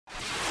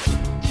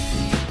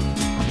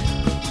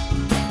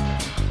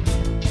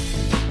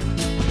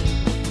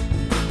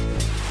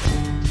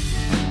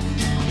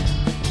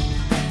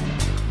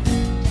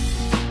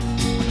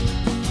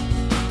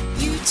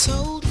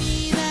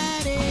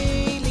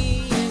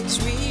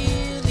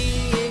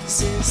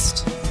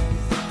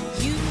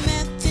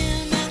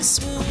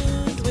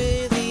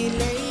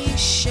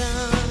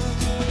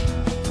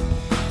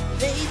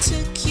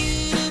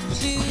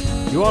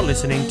You are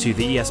listening to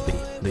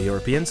TheESP, the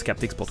European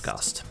Skeptics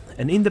Podcast,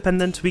 an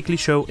independent weekly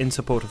show in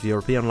support of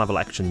European-level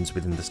actions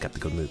within the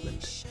skeptical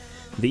movement.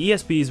 The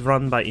ESP is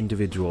run by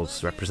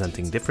individuals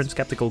representing different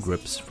skeptical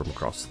groups from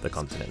across the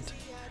continent.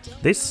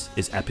 This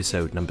is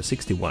episode number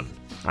 61.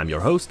 I'm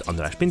your host,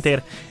 András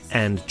Pintér,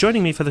 and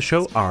joining me for the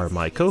show are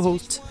my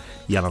co-hosts,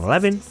 Jalan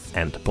Levin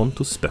and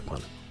Pontus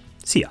Spöckman.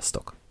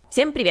 Sziasztok!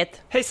 Всем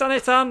привет!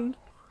 Hejsan!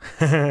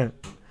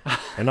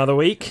 Another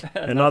week,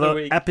 another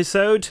week.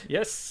 Episode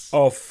Yes.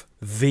 of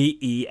the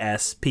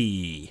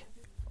ESP.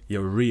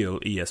 Your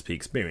real ESP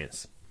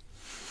experience.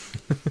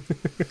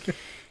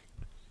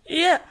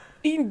 Yeah,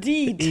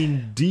 indeed.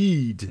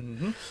 Indeed.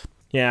 Mm-hmm.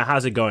 Yeah,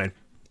 how's it going?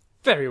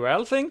 Very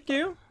well, thank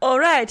you. All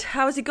right,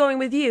 how's it going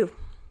with you?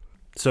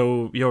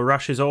 So your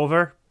rush is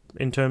over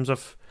in terms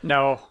of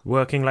No,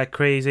 working like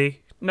crazy?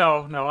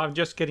 no, I'm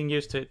just getting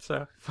used to it,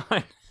 so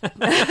fine.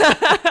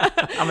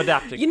 I'm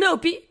adapting. You know,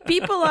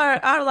 people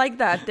are like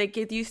that. They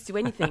get used to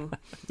anything.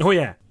 Oh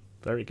yeah,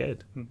 very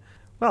good.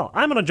 Well,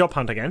 I'm on a job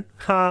hunt again,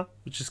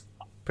 which is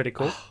pretty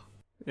cool.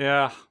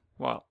 Yeah,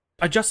 well,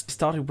 I just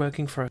started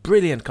working for a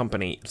brilliant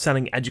company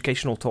selling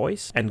educational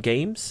toys and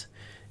games,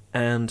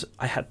 and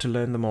I had to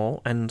learn them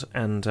all, and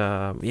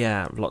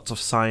yeah, lots of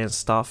science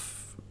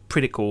stuff,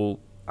 pretty cool.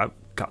 I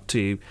got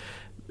to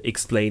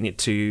explain it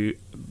to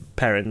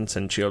parents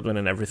and children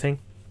and everything.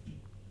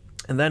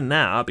 And then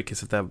now,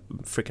 because of the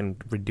freaking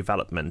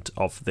redevelopment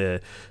of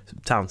the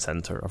town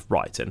centre of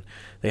Brighton,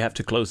 they have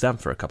to close down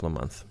for a couple of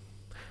months.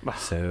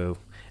 So,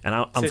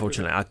 and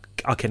unfortunately,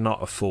 I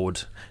cannot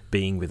afford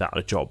being without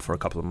a job for a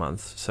couple of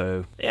months.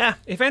 So, yeah.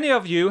 if any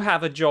of you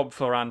have a job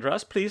for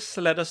Andras, please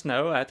let us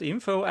know at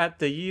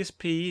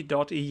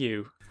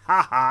info@theesp.eu.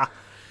 Haha.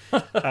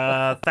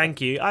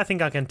 Thank you. I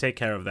think I can take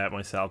care of that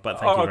myself, but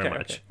thank you very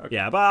much. Okay.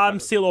 Yeah, but I'm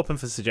still open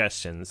for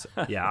suggestions.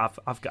 Yeah,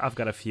 I've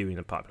got a few in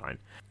the pipeline.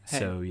 Hey.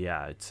 So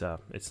yeah, it's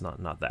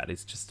not that.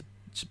 It's just a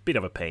bit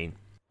of a pain.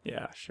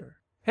 Yeah, sure.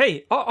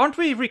 Hey, aren't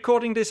we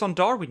recording this on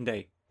Darwin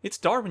Day? It's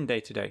Darwin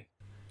Day today.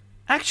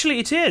 Actually,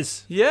 it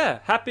is. Yeah,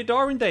 happy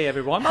Darwin Day,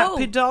 everyone.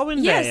 Happy Darwin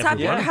Day, Yes,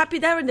 everyone. happy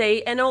Darwin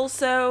Day, and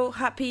also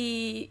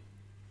happy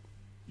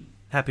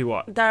Happy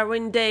what?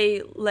 Darwin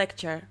Day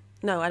lecture.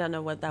 No, I don't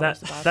know what that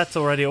was about. That's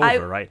already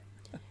over, right?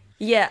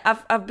 Yeah,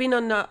 I've been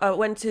on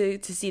went to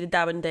see the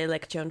Darwin Day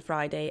lecture on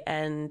Friday,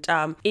 and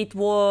it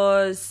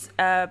was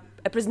a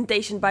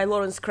presentation by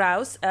Lawrence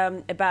Krauss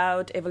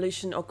about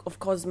evolution of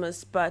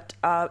cosmos, but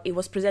it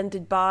was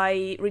presented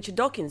by Richard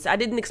Dawkins. I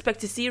didn't expect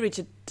to see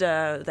Richard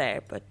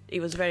there, but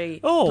it was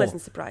very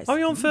pleasant surprise. Are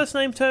you on first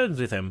name terms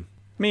with him?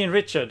 Me and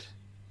Richard.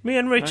 Me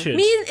and Richard.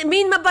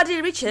 Me and my buddy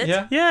Richard.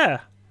 Yeah. Yeah.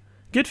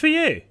 Good for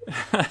you.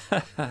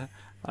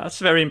 That's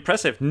very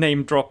impressive,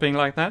 name dropping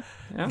like that.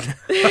 Yeah.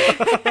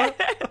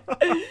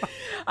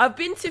 I've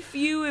been to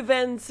few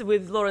events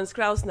with Lawrence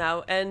Krauss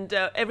now, and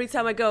every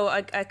time I go,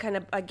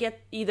 I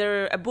get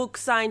either a book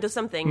signed or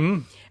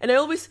something, and I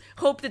always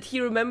hope that he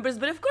remembers,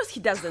 but of course he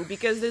doesn't,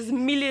 because there's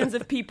millions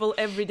of people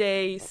every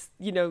day,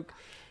 you know,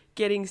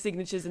 getting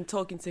signatures and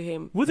talking to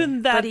him.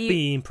 Wouldn't that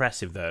be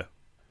impressive, though,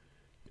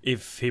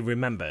 if he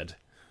remembered?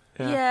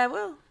 Yeah,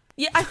 well...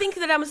 Yeah, I think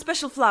that I'm a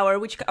special flower,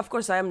 which of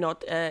course I am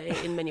not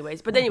in many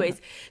ways. But anyways,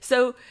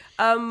 so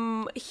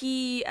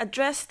he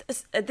addressed,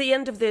 at the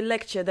end of the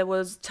lecture, there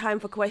was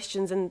time for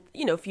questions, and,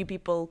 you know, a few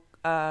people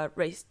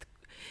raised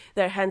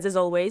their hands as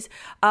always.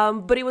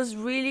 But it was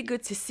really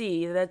good to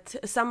see that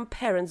some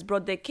parents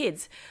brought their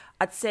kids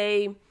at,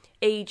 say,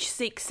 age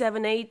 6,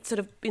 7, 8, sort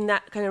of in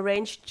that kind of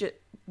range,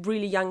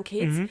 really young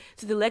kids,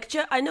 to the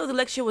lecture. I know the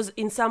lecture was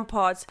in some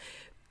parts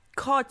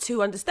hard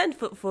to understand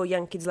for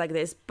young kids like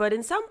this, but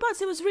in some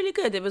parts it was really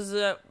good. It was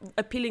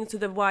appealing to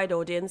the wide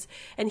audience,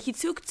 and he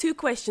took two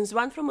questions,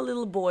 one from a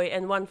little boy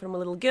and one from a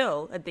little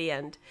girl at the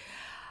end,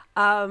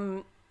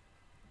 and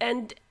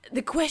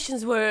the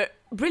questions were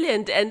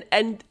brilliant,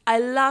 and I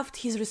loved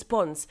his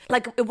response.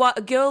 Like,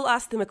 a girl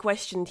asked him a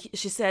question.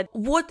 She said,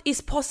 what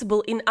is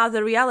possible in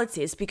other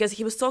realities? Because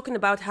he was talking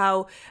about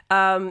how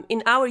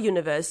in our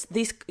universe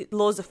these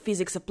laws of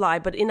physics apply,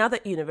 but in other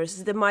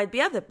universes there might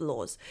be other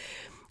laws.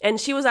 And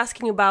she was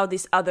asking about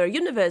these other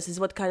universes,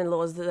 what kind of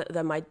laws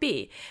there might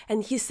be.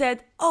 And he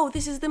said, oh,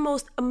 this is the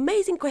most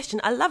amazing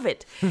question. I love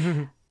it.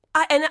 And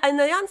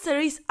the answer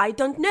is, I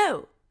don't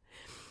know.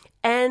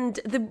 And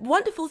the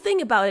wonderful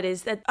thing about it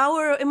is that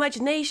our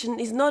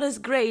imagination is not as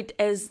great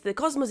as the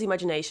cosmos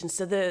imagination.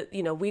 So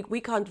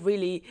we can't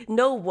really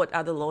know what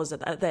other laws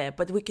are there,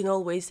 but we can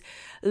always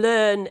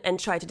learn and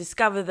try to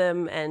discover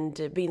them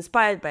and be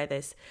inspired by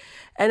this.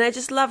 And I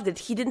just loved it.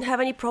 He didn't have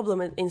any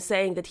problem in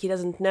saying that he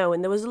doesn't know.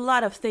 And there was a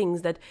lot of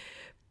things that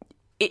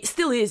it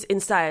still is in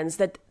science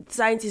that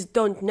scientists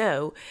don't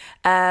know.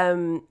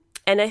 And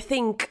I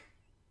think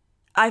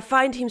I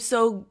find him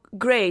so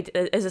great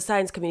as a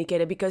science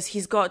communicator because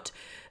he's got,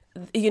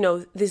 you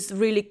know, this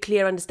really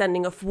clear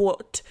understanding of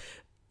what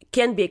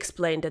can be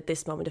explained at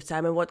this moment of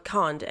time and what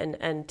can't.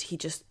 And he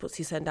just puts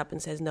his hand up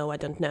and says, no, I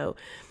don't know.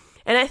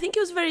 And I think it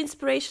was very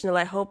inspirational.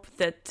 I hope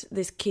that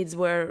these kids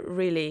were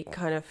really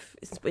kind of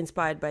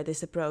inspired by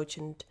this approach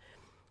and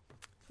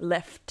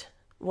left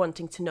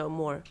wanting to know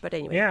more. But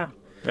anyway. Yeah.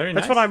 Very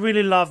That's nice. what I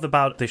really loved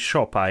about the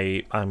shop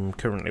I'm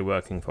currently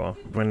working for.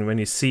 When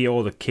you see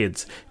all the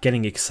kids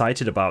getting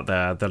excited about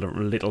the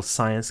little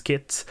science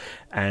kits,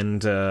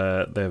 and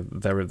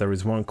there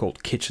is one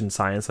called Kitchen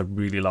Science. I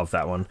really love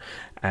that one,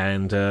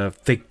 and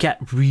they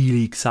get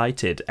really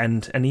excited,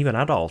 and even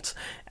adults,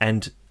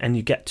 and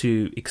you get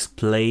to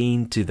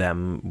explain to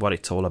them what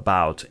it's all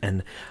about,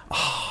 and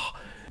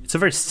it's a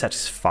very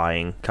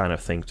satisfying kind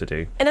of thing to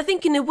do. And I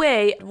think in a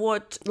way,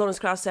 what Lawrence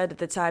Krauss said at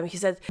the time, he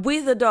said,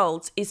 with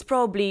adults, it's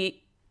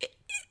probably,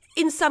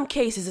 in some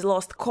cases, a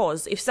lost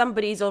cause. If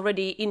somebody is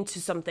already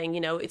into something,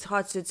 it's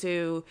hard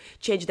to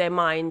change their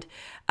mind.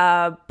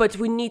 But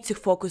we need to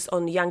focus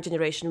on the young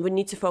generation. We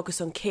need to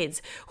focus on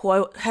kids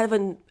who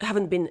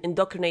haven't been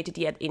indoctrinated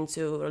yet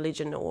into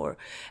religion,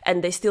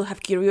 and they still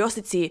have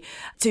curiosity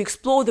to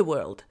explore the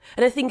world.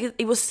 And I think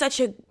it was such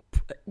a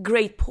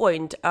great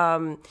point,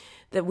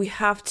 that we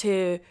have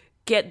to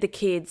get the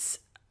kids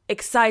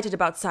excited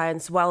about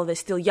science while they're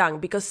still young,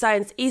 because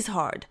science is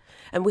hard,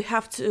 and we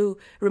have to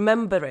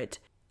remember it.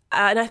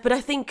 But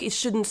I think it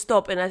shouldn't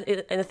stop, and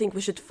I think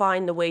we should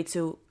find a way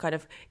to kind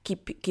of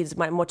keep kids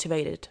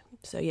motivated.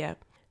 So yeah,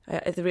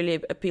 it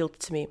really appealed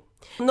to me.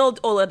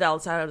 Not all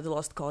adults are the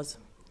lost cause,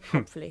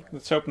 hopefully.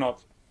 Let's hope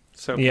not.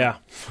 Yeah.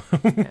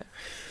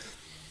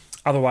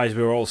 Otherwise,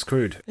 we're all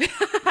screwed.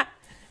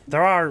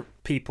 There are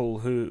people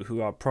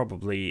who are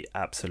probably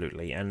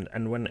absolutely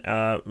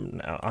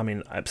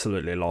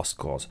absolutely lost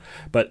cause.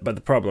 But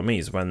the problem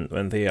is when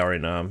they are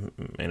in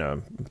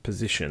a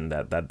position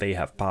that they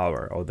have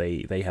power, or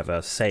they have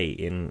a say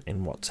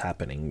in what's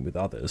happening with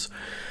others.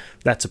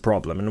 That's a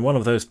problem. And one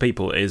of those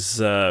people is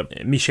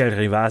Michel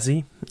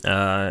Rivasi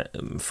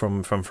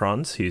from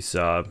France, who's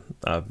one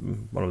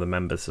of the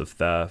members of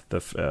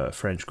the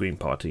French Green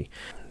Party.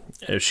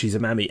 She's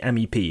an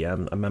MEP,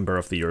 a member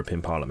of the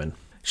European Parliament.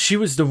 She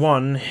was the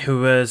one who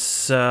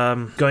was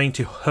going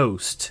to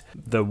host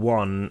the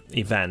one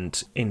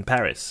event in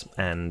Paris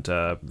and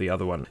the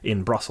other one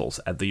in Brussels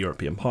at the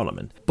European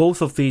Parliament. Both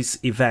of these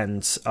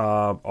events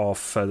are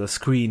of the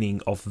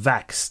screening of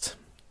Vaxxed.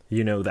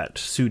 That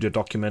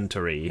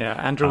pseudo-documentary. Yeah,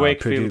 Andrew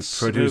Wakefield's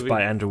produced movie.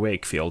 by Andrew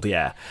Wakefield,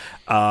 yeah.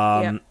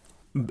 Yeah.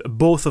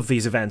 Both of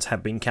these events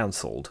have been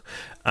cancelled,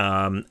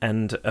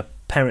 and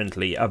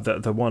apparently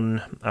the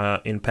one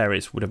in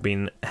Paris would have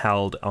been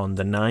held on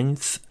the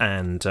 9th,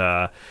 and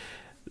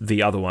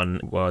the other one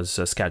was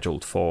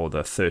scheduled for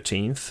the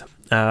 13th.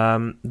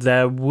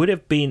 There would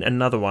have been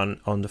another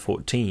one on the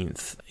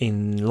 14th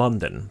in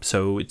London,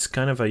 so it's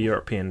kind of a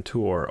European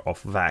tour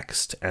of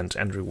Vaxxed and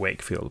Andrew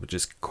Wakefield, which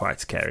is quite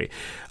scary.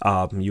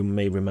 You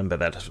may remember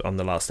that on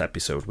the last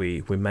episode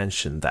we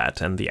mentioned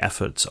that, and the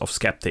efforts of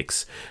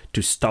skeptics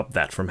to stop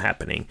that from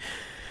happening.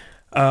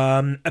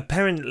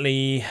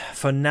 Apparently,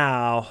 for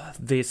now,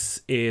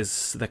 this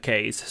is the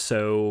case.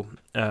 So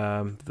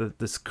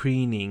the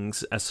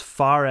screenings, as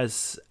far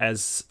as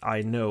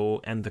I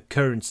know, and the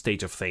current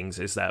state of things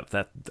is that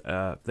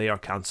they are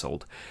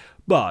cancelled.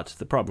 But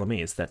the problem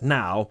is that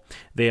now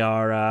they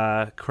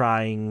are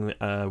crying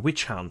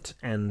witch hunt,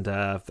 and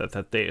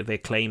that they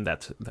claim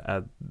that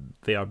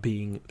they are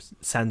being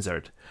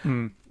censored,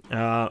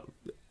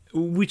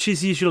 which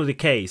is usually the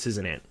case,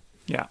 isn't it?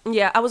 Yeah.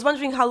 Yeah, I was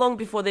wondering how long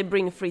before they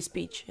bring free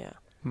speech. Yeah.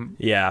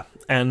 Yeah,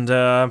 and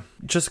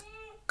just a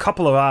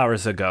couple of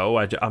hours ago,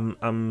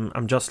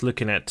 I'm just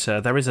looking at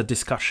there is a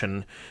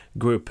discussion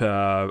group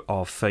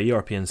of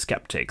European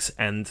skeptics,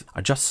 and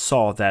I just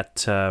saw that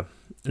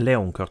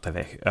Léon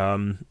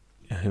Courtevet,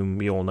 whom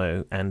we all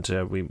know, and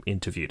we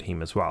interviewed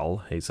him as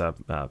well. He's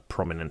a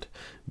prominent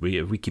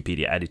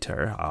Wikipedia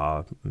editor,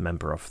 a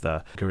member of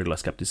the Guerrilla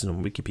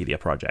Skepticism Wikipedia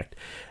project,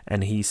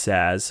 and he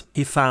says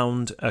he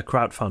found a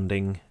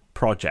crowdfunding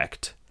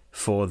project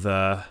for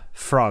the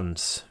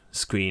France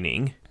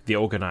screening. The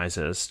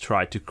organizers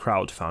tried to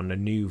crowdfund a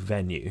new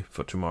venue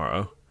for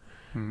tomorrow,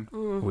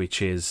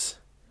 which is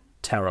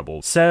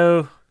terrible.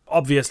 So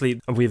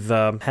obviously, with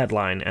the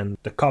headline and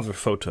the cover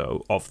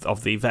photo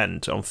of the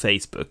event on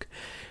Facebook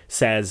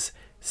says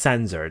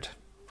censored,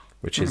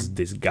 which is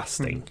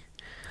disgusting.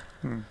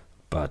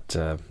 But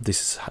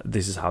this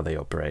is how they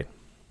operate.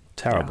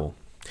 Terrible.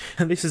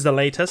 And this is the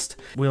latest.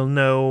 We'll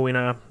know in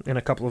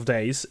a couple of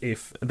days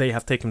if they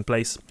have taken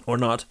place or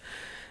not.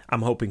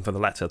 I'm hoping for the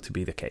latter to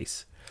be the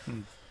case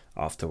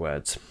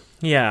afterwards.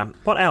 Yeah.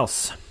 What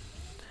else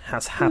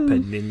has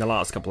happened in the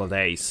last couple of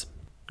days?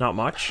 Not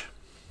much.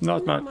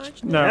 Not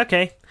much. No.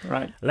 Okay.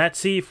 Right. Let's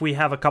see if we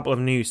have a couple of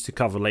news to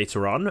cover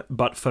later on.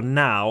 But for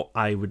now,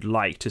 I would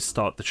like to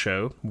start the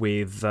show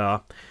with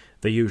the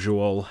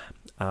usual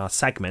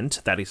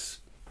segment that is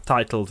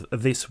titled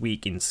This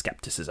Week in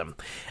Skepticism.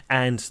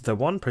 And the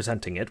one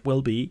presenting it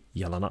will be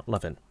Jelena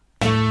Levin.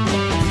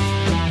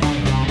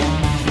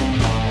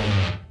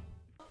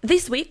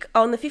 This week,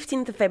 on the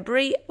 15th of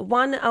February,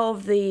 one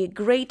of the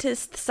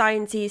greatest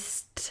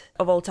scientists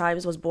of all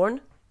times was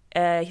born.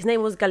 His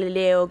name was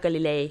Galileo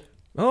Galilei.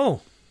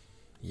 Oh,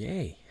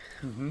 yay.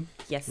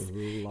 Yes.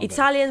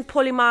 Italian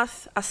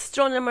polymath,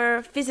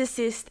 astronomer,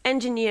 physicist,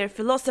 engineer,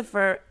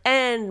 philosopher,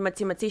 and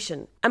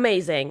mathematician.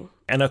 Amazing.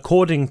 And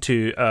according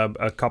to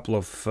a couple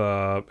of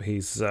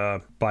his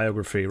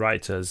biography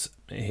writers,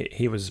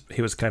 he was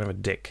kind of a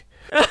dick.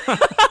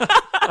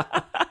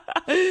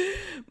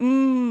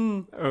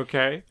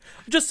 Okay.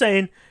 Just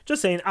saying.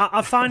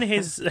 I find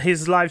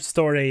his life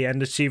story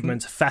and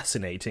achievements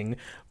fascinating,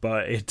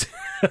 but it.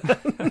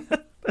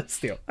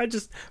 Still, I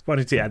just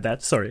wanted to add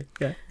that. Sorry.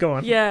 Yeah, go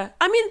on. Yeah,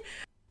 I mean,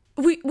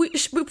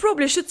 we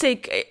probably should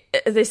take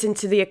this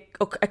into the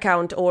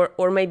account,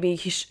 or maybe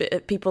his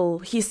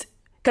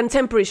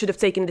contemporaries should have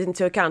taken it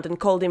into account and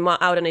called him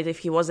out on it if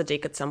he was a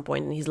dick at some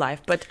point in his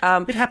life. But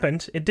it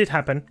happened. It did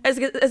happen. As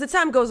the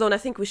time goes on, I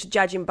think we should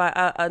judge him by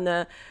on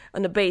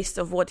the base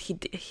of what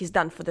he's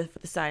done for the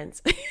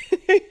science.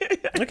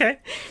 Okay.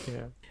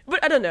 Yeah.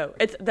 But I don't know.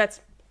 That's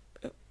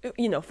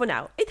for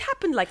now. It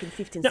happened like in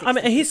 1560s. No, I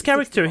mean his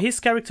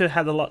character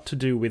had a lot to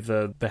do with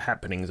the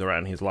happenings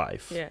around his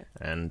life. Yeah.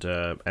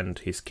 And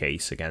his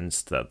case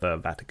against the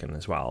Vatican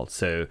as well.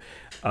 So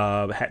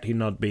had he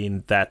not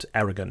been that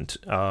arrogant,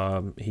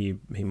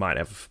 he might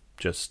have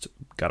just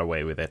got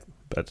away with it.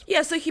 But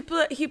yeah, so he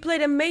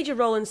played a major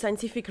role in the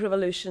scientific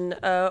revolution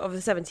of the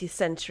 17th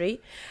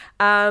century.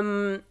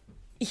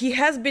 He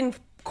has been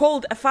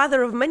called a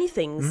father of many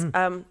things.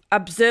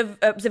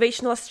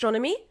 Observational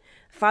astronomy,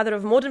 father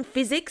of modern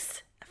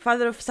physics,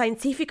 father of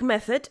scientific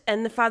method,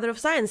 and the father of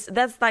science.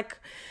 That's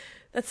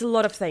a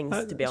lot of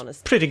things, to be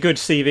honest. Pretty good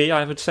CV,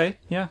 I would say.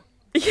 Yeah.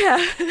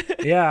 Yeah.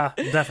 yeah,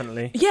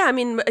 definitely. Yeah, I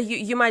mean,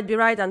 you might be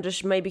right,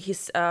 Andrzej. Maybe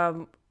his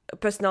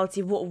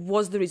personality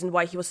was the reason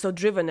why he was so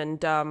driven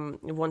and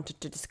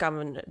wanted to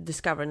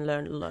discover and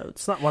learn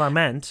loads. It's not what I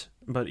meant,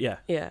 but yeah.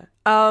 Yeah.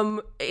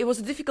 It was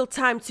a difficult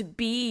time to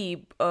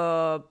be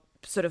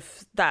sort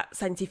of that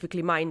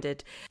scientifically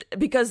minded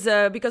because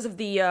of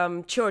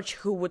the church,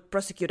 who would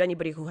prosecute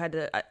anybody who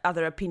had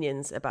other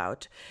opinions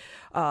about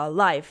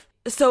life.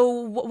 So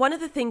one of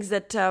the things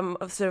that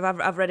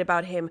I've read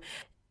about him,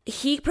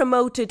 he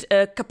promoted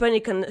a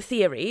Copernican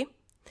theory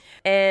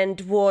and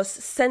was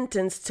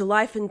sentenced to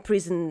life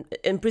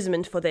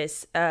imprisonment for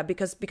this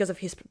because of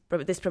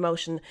this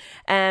promotion.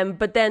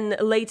 But then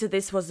later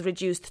this was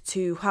reduced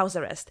to house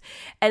arrest.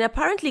 And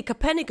apparently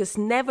Copernicus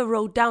never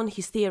wrote down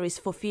his theories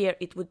for fear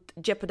it would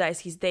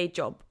jeopardize his day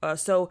job.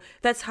 So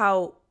that's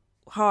how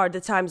hard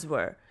the times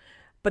were.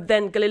 But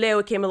then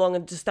Galileo came along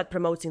and just started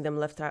promoting them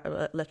left,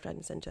 right,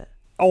 and center.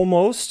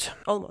 Almost.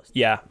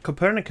 Yeah,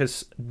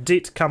 Copernicus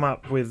did come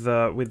up with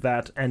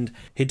that, and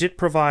he did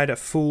provide a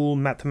full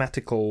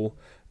mathematical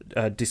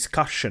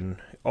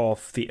discussion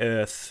of the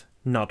Earth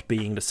not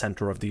being the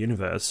center of the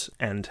universe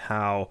and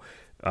how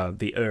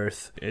the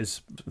Earth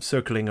is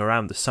circling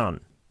around the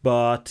Sun.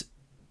 But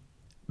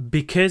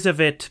because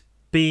of it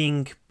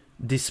being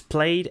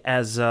displayed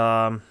as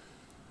a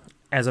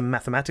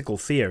mathematical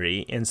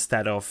theory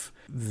instead of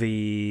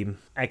the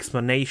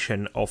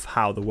explanation of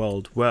how the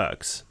world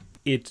works,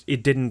 it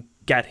didn't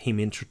get him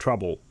into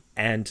trouble.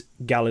 And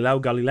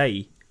Galileo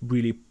Galilei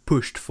really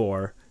pushed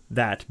for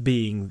that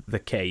being the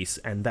case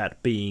and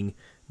that being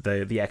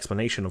the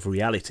explanation of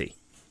reality.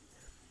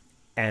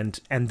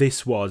 And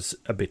this was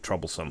a bit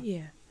troublesome.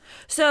 Yeah.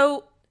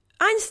 So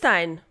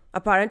Einstein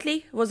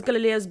apparently was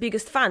Galileo's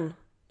biggest fan,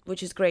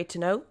 which is great to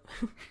know.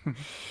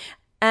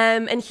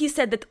 And he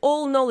said that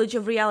all knowledge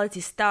of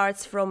reality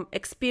starts from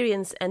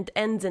experience and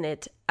ends in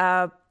it.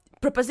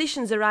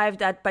 Propositions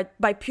arrived at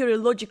by purely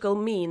logical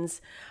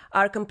means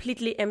are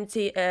completely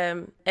empty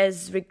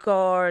as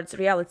regards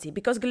reality.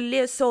 Because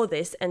Galileo saw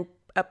this, and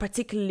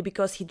particularly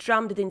because he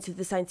drummed it into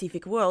the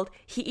scientific world,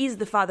 he is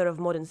the father of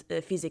modern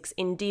physics,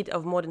 indeed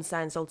of modern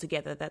science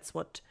altogether. That's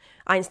what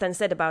Einstein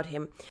said about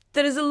him.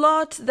 There is a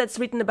lot that's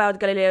written about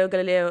Galileo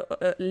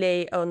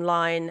Galilei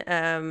online,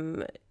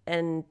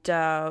 and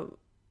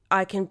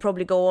I can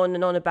probably go on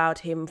and on about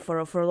him for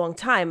a long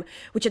time,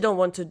 which I don't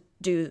want to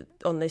do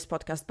on this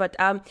podcast. But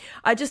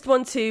I just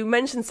want to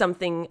mention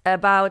something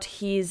about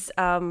his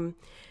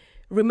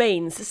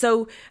remains.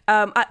 So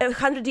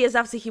 100 years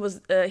after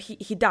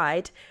he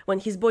died, when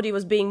his body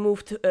was being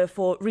moved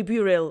for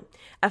reburial,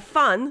 a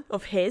fan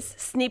of his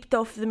snipped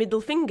off the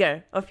middle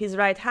finger of his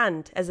right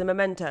hand as a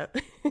memento.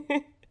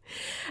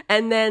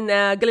 And then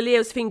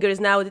Galileo's finger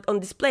is now on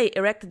display,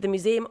 erected at the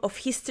Museum of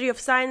History of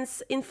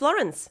Science in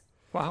Florence.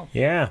 Wow.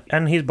 Yeah,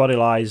 and his body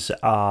lies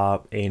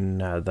in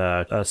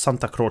the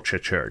Santa Croce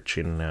Church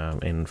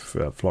in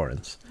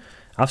Florence.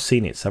 I've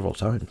seen it several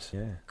times.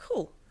 Yeah.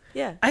 Cool.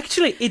 Yeah.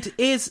 Actually, it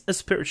is a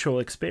spiritual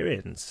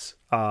experience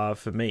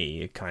for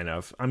me, kind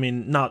of. I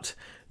mean, not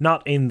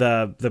in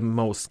the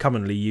most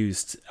commonly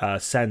used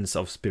sense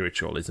of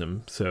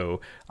spiritualism.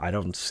 So I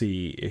don't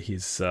see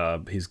his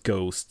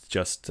ghost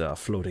just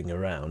floating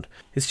around.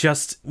 It's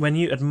just when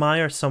you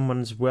admire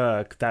someone's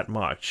work that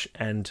much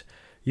and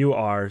you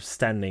are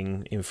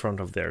standing in front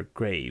of their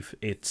grave,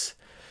 it's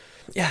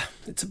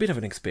a bit of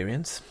an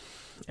experience.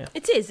 Yeah.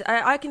 It is.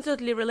 I can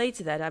totally relate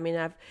to that. I mean,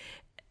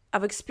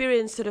 I've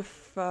experienced sort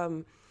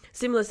of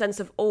similar sense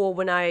of awe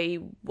when I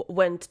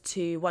went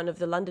to one of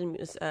the London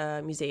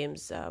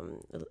museums,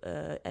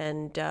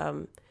 and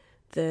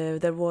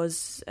there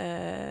was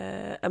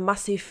a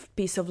massive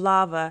piece of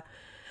lava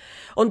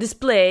on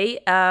display,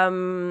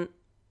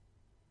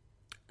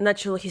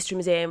 Natural History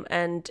Museum,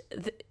 and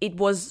it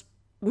was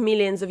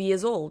millions of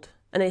years old,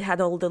 and it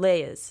had all the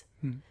layers.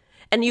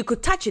 And you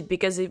could touch it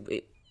because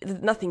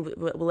nothing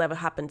will ever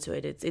happen to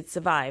it. It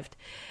survived.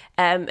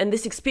 And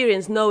this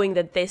experience, knowing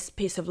that this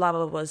piece of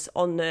lava was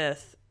on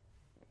Earth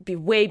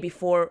way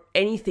before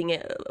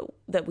anything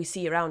that we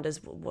see around us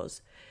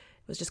was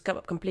just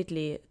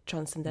completely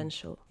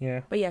transcendental.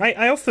 Yeah. But yeah.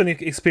 I often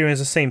experience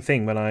the same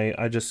thing when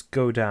I just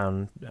go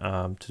down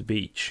to the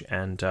beach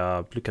and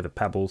look at the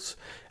pebbles,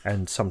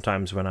 and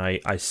sometimes when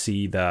I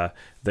see the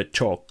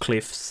chalk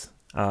cliffs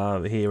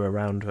here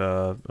around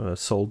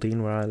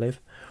Soldin where I live.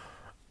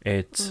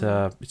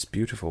 It's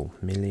beautiful.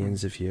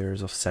 Millions of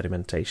years of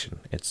sedimentation.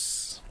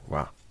 It's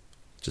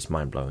just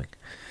mind blowing.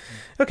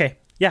 Okay,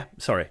 yeah,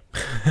 sorry.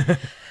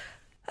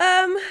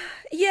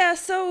 Yeah.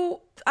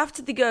 So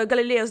after the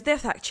Galileo's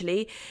death,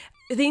 actually,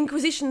 the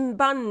Inquisition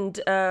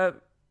banned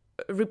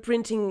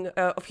reprinting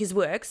of his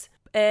works,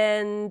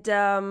 and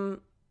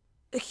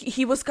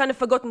he was kind of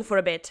forgotten for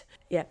a bit.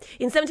 Yeah.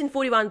 In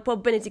 1741,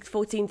 Pope Benedict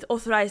XIV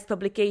authorized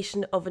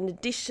publication of an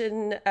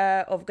edition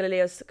of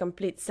Galileo's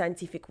complete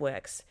scientific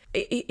works.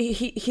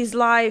 His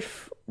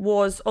life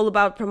was all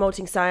about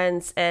promoting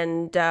science,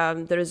 and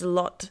there is a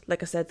lot,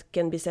 like I said,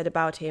 can be said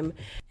about him.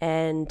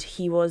 And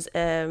he was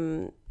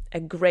a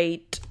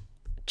great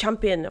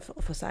champion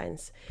for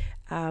science.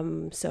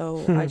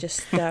 So I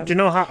just... Do you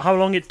know how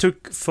long it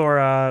took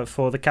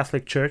for the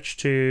Catholic Church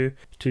to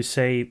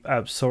say,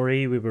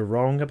 sorry, we were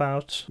wrong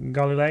about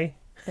Galilei?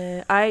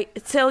 I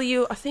tell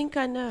you, I think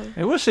I know.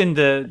 It was in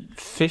the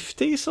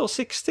 50s or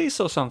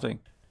 60s or something.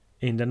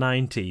 In the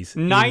 90s.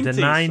 90s. In the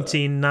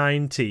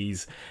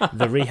 1990s,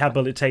 the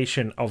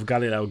rehabilitation of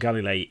Galileo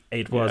Galilei,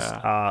 it was,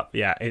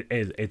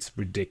 it's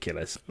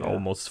ridiculous. Yeah.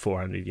 Almost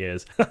 400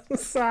 years.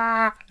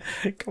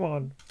 Come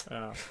on.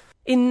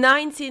 In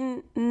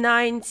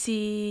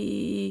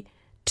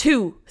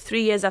 1992,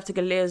 3 years after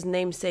Galileo's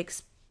namesake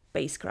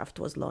spacecraft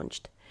was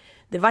launched,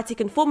 the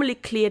Vatican formally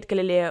cleared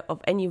Galileo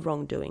of any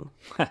wrongdoing.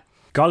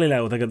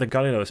 Galileo, the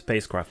Galileo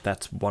spacecraft,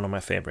 that's one of my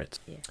favorites.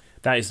 Yeah.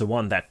 That is the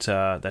one that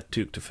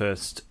took the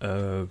first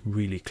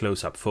really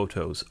close-up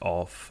photos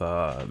of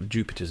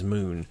Jupiter's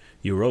moon,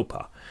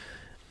 Europa.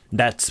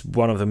 That's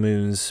one of the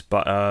moons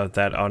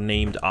that are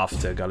named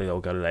after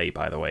Galileo Galilei,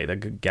 by the way. The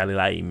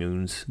Galilei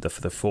moons, the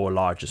 4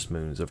 largest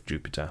moons of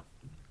Jupiter.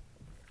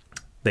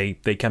 They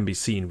can be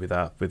seen with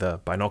a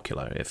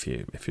binocular if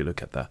you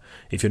look at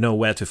if you know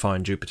where to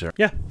find Jupiter.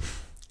 Yeah,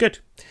 good.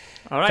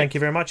 All right. Thank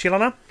you very much,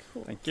 Ilona.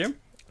 Thank you.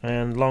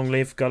 And long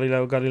live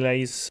Galileo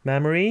Galilei's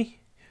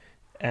memory,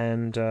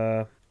 and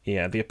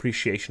the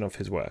appreciation of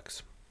his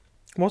works.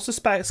 What's the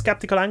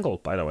skeptical angle,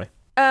 by the way?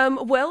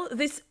 Well,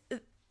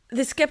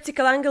 the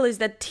skeptical angle is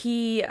that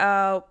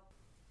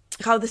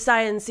how the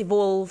science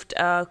evolved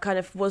kind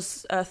of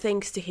was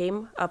thanks to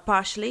him,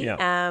 partially.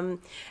 Yeah.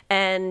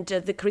 And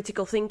the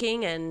critical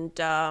thinking and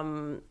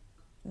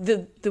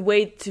the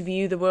way to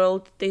view the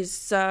world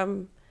is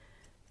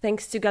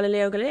thanks to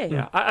Galileo Galilei.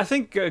 Yeah, I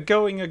think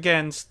going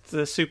against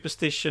the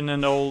superstition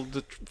and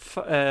old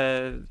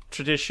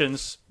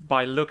traditions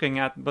by looking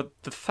at, but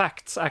the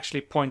facts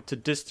actually point to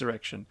this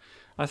direction.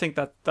 I think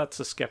that's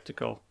a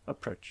skeptical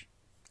approach.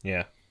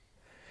 Yeah.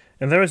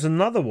 And there is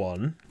another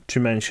one to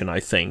mention,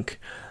 I think.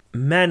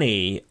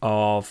 Many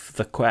of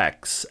the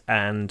quacks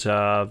and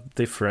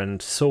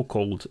different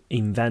so-called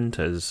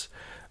inventors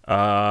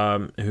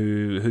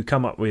who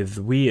come up with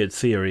weird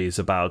theories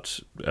about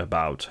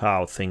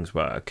how things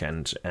work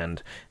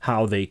and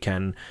how they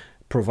can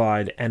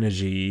provide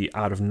energy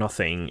out of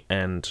nothing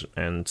and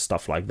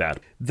stuff like that.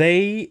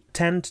 They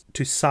tend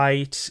to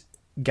cite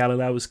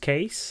Galileo's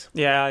case.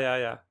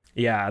 Yeah.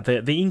 Yeah,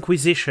 the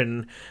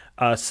Inquisition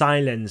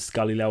silenced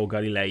Galileo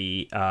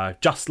Galilei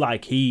just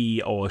like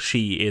he or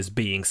she is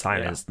being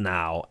silenced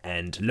now,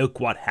 and look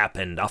what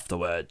happened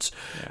afterwards.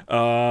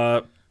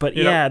 Yeah. But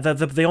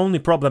the only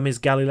problem is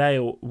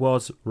Galileo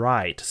was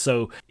right.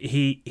 So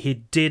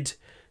he did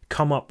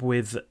come up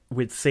with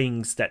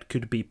things that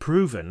could be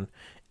proven,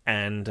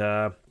 and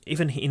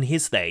even in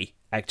his day,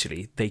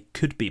 actually, they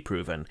could be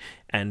proven,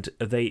 and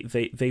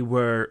they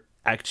were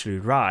actually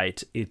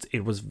right.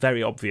 It was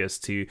very obvious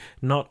to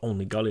not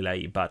only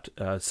Galilei but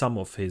some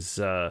of his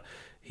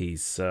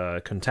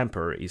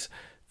contemporaries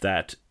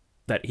that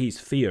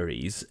his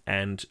theories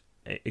and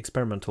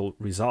experimental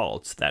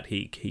results that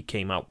he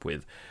came up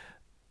with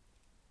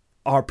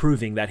are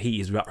proving that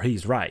he's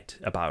right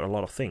about a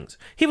lot of things.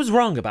 He was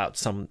wrong about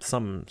some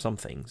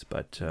things,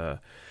 but I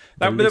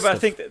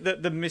think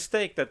the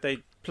mistake that they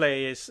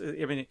play is,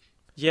 I mean,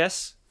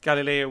 yes,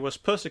 Galileo was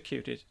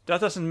persecuted. That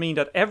doesn't mean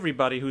that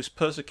everybody who's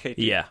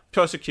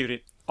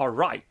persecuted are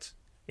right.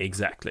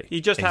 Exactly.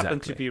 He just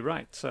happened to be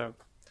right. So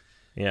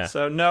yeah.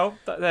 So no,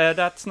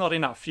 that's not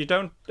enough.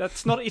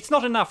 It's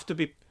not enough to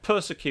be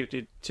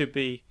persecuted to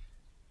be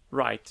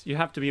right. You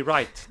have to be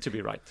right to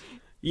be right.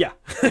 Yeah,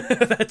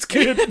 that's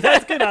good.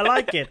 That's good. I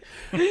like it.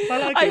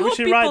 I hope we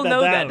should people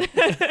write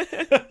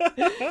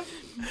that down.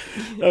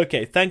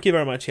 Okay, thank you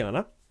very much,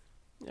 Ilona.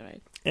 All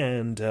right.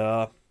 And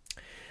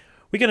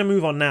We're going to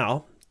move on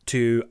now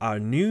to our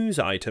news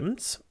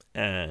items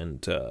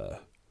and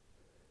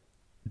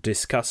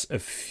discuss a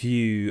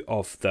few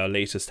of the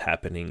latest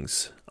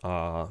happenings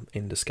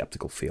in the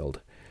skeptical field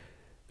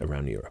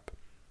around Europe.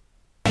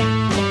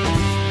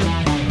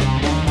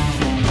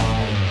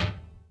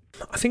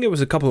 I think it was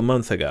a couple of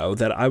months ago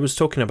that I was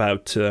talking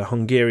about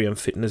Hungarian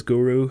fitness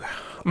guru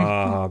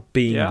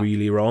being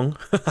really wrong.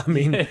 I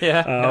mean,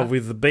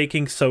 with the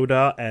baking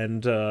soda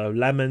and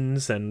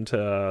lemons and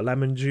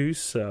lemon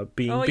juice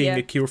being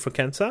a cure for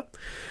cancer.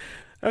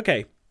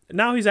 Okay,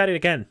 now he's at it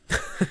again.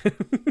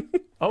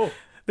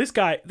 This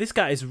guy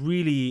is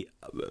really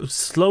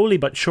slowly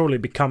but surely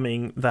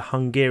becoming the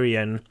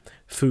Hungarian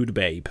food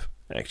babe,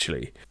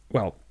 actually.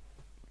 Well,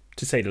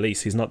 to say the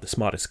least, he's not the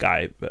smartest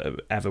guy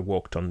ever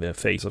walked on the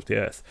face of the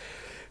earth.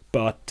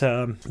 But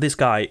this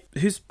guy,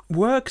 whose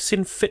works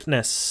in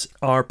fitness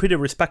are pretty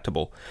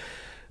respectable,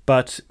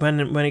 but when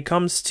it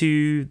comes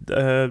to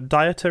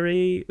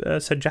dietary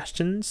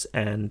suggestions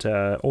and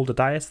all the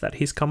diets that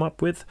he's come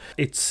up with,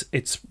 it's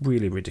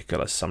really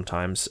ridiculous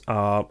sometimes.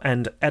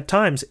 And at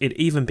times, it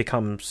even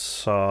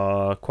becomes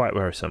quite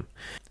worrisome.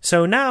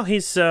 So now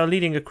he's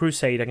leading a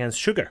crusade against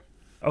sugar.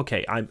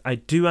 Okay, I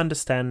do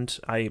understand,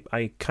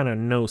 I kind of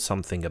know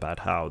something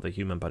about how the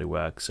human body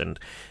works and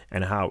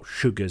how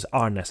sugars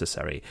are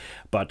necessary,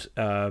 but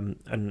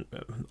an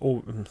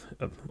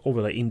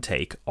overly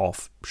intake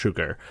of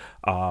sugar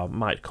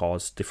might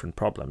cause different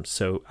problems,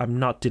 so I'm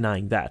not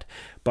denying that.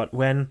 But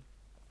when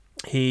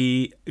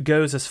he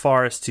goes as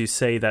far as to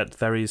say that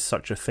there is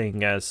such a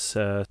thing as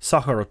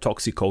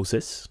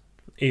sacharotoxicosis,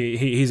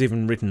 he's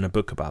even written a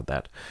book about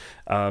that.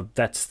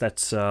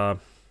 That's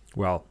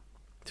well,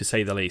 to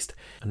say the least,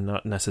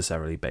 not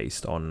necessarily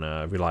based on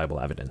reliable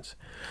evidence.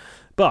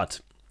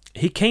 But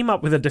he came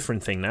up with a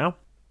different thing now.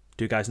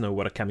 Do you guys know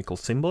what a chemical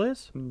symbol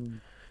is?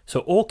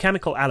 So all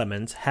chemical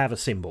elements have a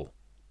symbol.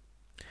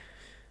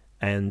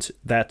 And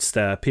that's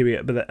the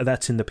period. But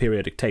that's in the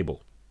periodic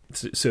table.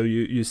 So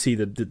you see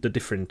the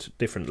different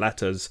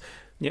letters.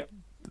 Yeah.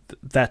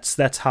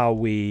 That's how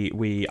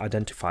we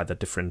identify the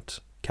different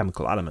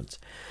chemical elements.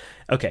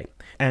 Okay.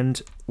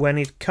 And when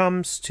it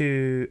comes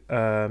to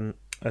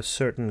a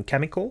certain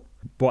chemical,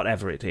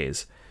 whatever it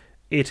is,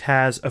 it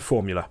has a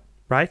formula,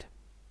 right?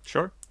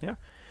 Sure, yeah.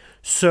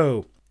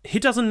 So he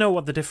doesn't know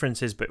what the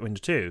difference is between the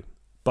two,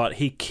 but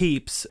he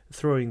keeps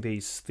throwing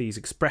these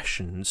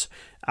expressions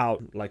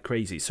out like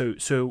crazy.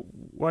 So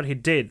what he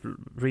did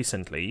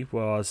recently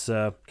was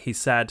he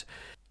said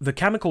the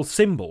chemical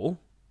symbol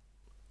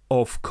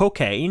of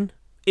cocaine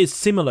is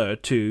similar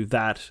to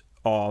that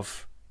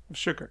of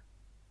sugar.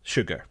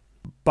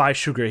 By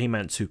sugar, he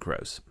meant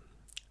sucrose.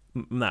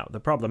 Now, the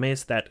problem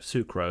is that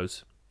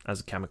sucrose,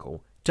 as a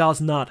chemical,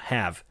 does not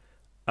have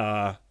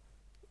a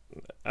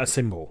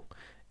symbol.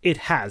 It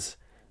has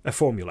a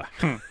formula.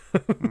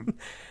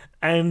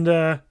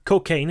 And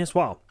cocaine as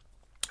well.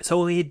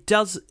 So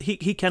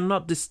he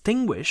cannot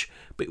distinguish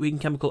between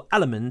chemical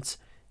elements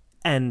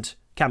and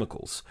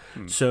chemicals.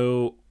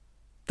 So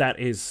that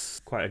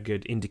is quite a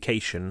good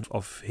indication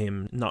of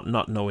him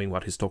not knowing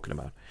what he's talking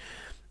about.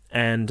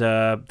 And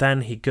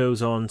then he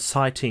goes on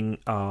citing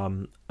a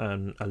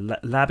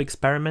lab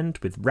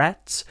experiment with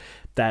rats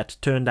that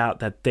turned out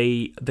that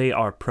they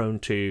are prone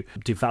to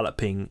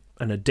developing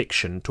an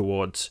addiction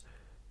towards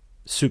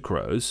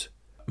sucrose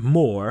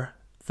more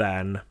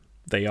than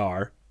they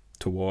are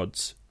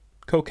towards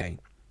cocaine.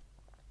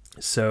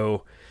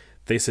 So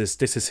this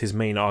is his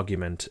main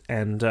argument.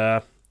 And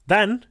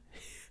then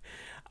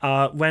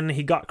when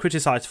he got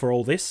criticized for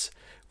all this,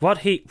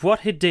 what he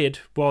did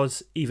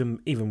was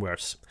even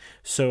worse.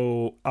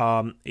 So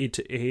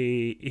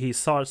he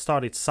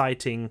started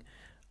citing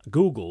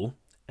Google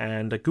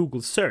and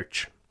Google's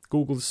search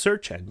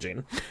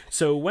engine.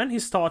 So when he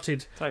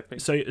started typing,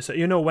 so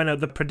you know when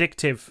the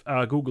predictive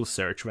Google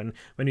search, when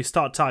you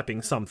start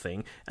typing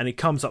something and it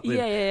comes up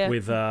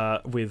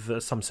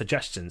with some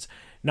suggestions.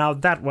 Now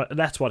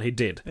that's what he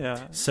did.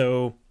 Yeah.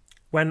 So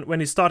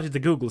when he started the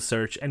Google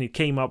search and it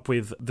came up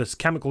with this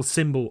chemical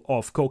symbol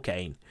of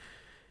cocaine.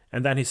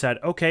 And then he said,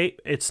 okay,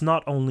 it's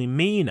not only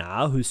me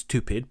now who's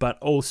stupid, but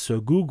also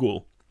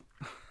Google.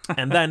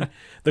 And then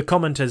the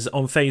commenters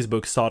on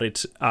Facebook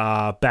started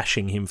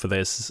bashing him for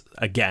this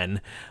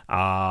again,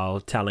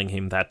 telling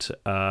him that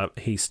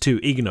he's too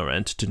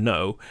ignorant to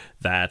know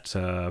that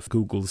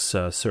Google's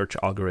search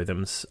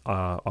algorithms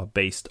are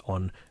based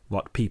on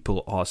what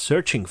people are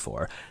searching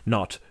for,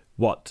 not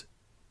what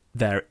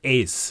there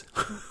is.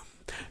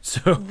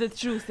 So the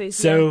truth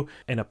is,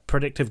 in a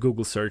predictive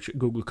Google search,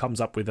 Google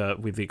comes up with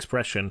the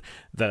expression,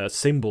 the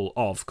symbol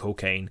of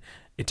cocaine.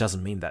 It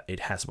doesn't mean that it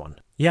has one.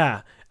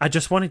 Yeah, I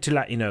just wanted to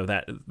let you know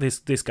that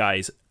this guy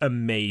is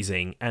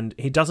amazing, and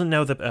he doesn't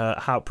know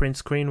how print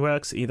screen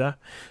works either.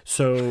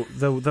 So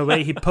the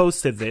way he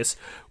posted this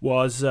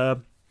was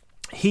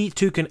he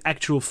took an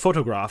actual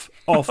photograph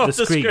of the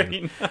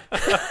screen.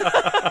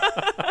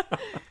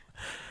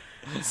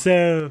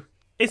 So.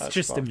 It's That's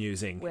just fun.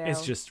 Amusing. Well.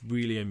 It's just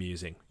really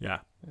amusing. Yeah.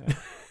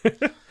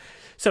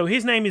 So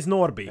his name is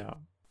Norby. Yeah.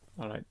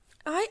 All right.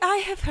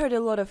 I have heard a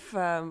lot of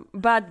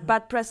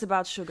bad press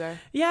about sugar.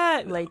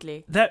 Yeah,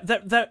 lately.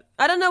 That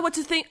I don't know what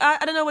to think.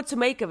 I don't know what to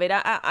make of it.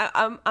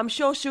 I'm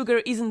sure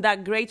sugar isn't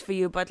that great for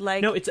you, but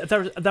like no,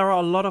 there are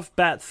a lot of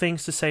bad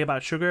things to say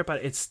about sugar,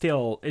 but it's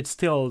still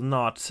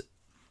not.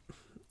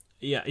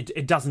 Yeah,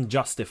 it doesn't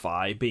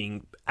justify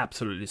being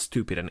absolutely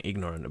stupid and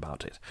ignorant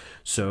about it.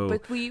 So,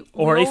 but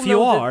or if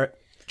you are,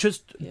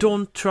 just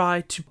don't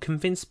try to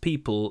convince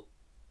people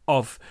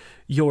of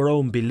your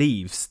own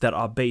beliefs that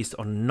are based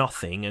on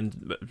nothing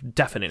and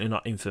definitely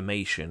not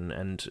information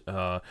and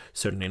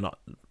certainly not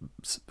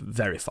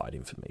verified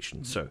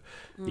information. So,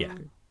 yeah.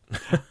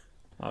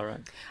 All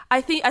right.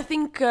 I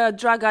think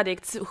drug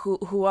addicts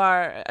who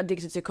are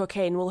addicted to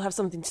cocaine will have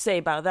something to say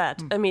about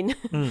that. I mean,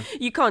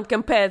 you can't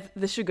compare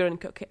the sugar and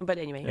cocaine. But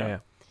anyway. Yeah.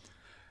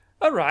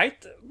 All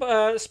right.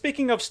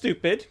 Speaking of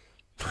stupid,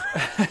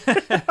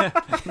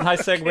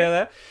 nice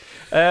segue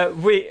there.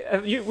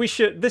 We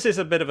should. This is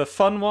a bit of a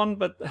fun one,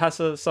 but has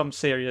some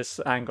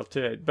serious angle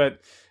to it. But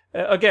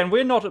again,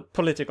 we're not a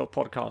political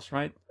podcast,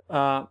 right?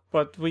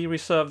 But we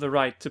reserve the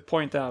right to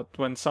point out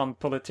when some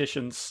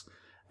politicians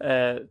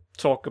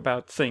talk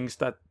about things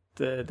that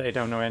they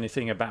don't know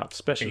anything about,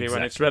 especially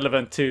when it's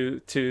relevant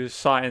to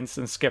science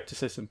and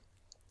skepticism.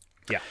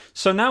 Yeah.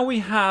 So now we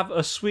have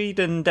a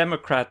Sweden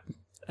Democrat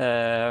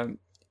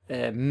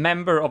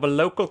member of a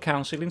local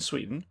council in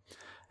Sweden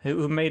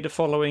who made the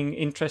following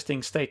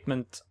interesting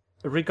statement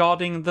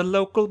regarding the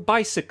local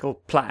bicycle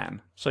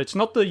plan. So it's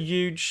not a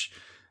huge,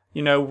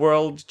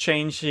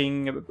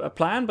 world-changing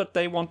plan, but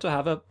they want to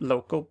have a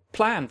local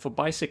plan for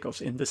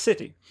bicycles in the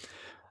city.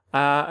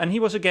 And he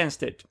was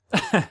against it.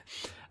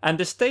 And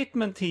the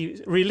statement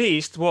he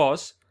released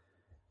was,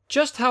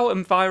 just how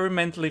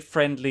environmentally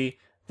friendly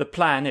the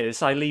plan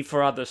is, I leave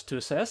for others to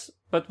assess,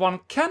 but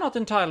one cannot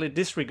entirely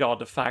disregard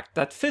the fact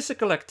that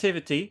physical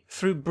activity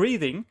through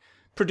breathing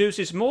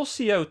produces more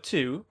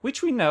CO2,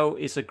 which we know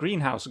is a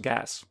greenhouse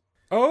gas.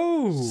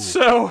 Oh!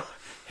 So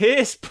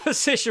his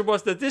position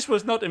was that this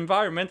was not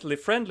environmentally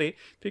friendly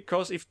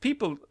because if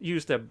people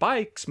use their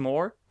bikes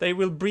more, they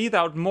will breathe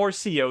out more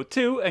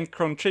CO2 and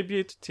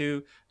contribute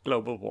to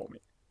global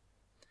warming.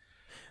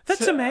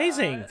 That's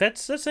amazing.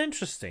 That's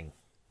interesting.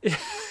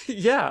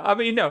 Yeah, I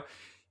mean,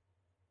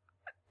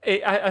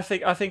 I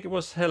think it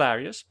was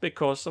hilarious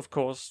because, of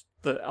course,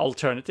 the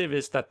alternative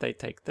is that they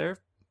take their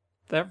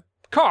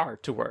car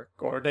to work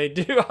or they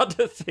do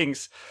other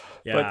things.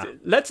 Yeah. But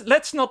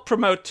let's not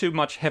promote too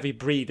much heavy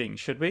breathing,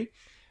 should we?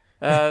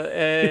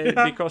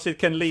 Because it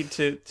can lead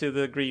to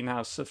the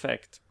greenhouse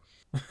effect.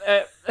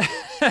 I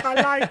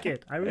like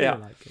it. I really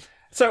like it.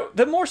 So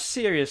the more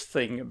serious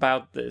thing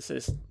about this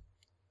is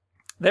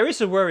there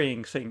is a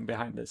worrying thing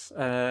behind this,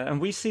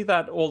 and we see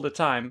that all the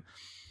time,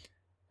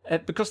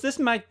 because this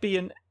might be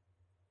an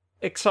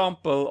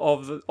example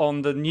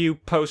on the new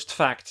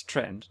post-fact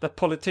trend that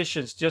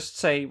politicians just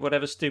say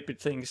whatever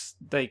stupid things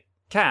they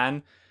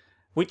can,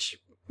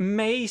 which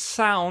may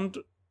sound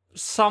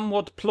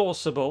somewhat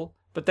plausible,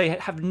 but they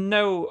have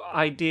no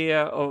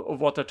idea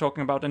of what they're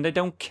talking about, and they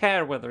don't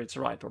care whether it's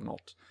right or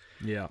not.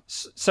 Yeah.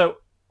 So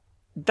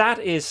that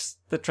is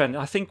the trend.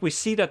 I think we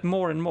see that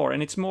more and more,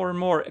 and it's more and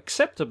more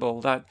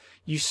acceptable that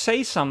you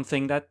say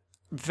something that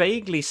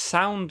vaguely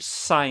sounds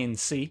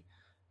sciencey,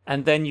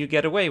 and then you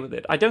get away with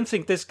it. I don't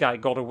think this guy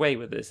got away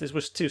with this. This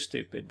was too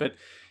stupid. But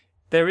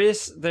there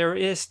is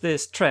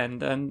this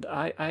trend, and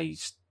I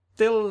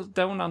still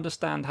don't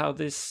understand how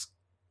this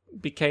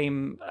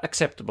became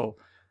acceptable,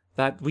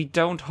 that we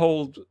don't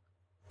hold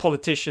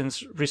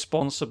politicians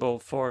responsible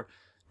for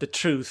the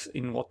truth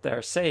in what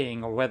they're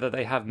saying, or whether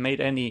they have made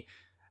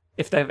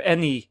if they have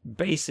any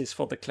basis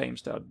for the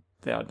claims that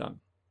they are done.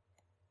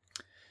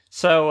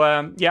 So,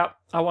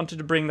 I wanted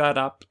to bring that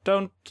up.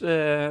 Don't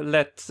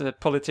let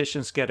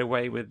politicians get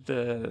away with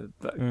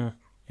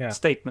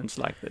statements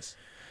like this.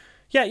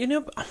 Yeah,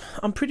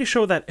 I'm pretty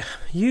sure that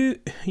you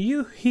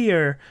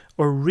hear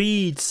or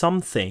read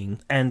something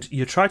and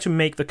you try to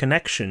make the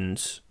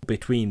connections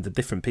between the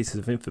different pieces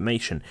of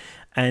information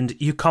and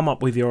you come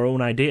up with your own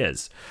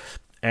ideas.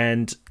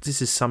 And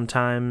this is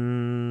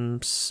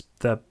sometimes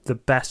the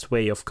best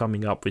way of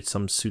coming up with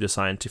some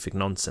pseudoscientific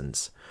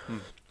nonsense.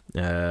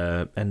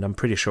 And I'm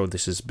pretty sure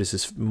this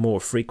is more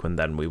frequent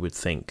than we would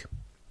think.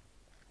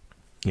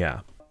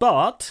 Yeah.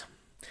 But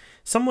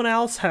someone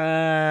else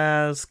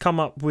has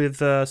come up with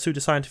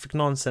pseudoscientific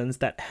nonsense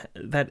that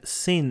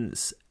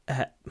since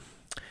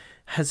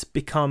has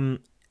become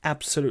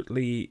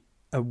absolutely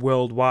a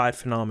worldwide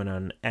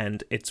phenomenon,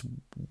 and it's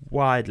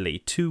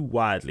too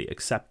widely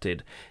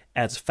accepted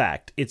as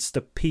fact. It's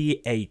the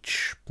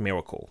pH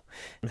miracle.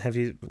 Have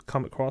you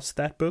come across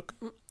that book?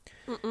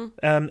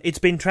 It's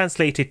been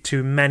translated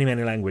to many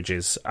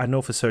languages. I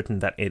know for certain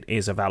that it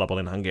is available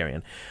in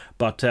Hungarian,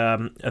 but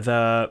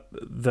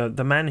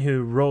the man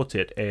who wrote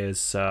it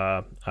is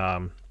a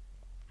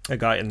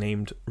guy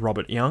named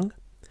Robert Young,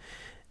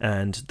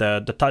 and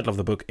the title of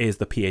the book is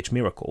The pH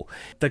Miracle.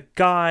 The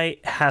guy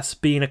has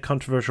been a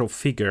controversial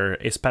figure,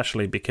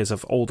 especially because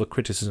of all the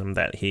criticism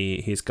that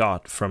he's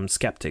got from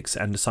skeptics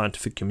and the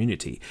scientific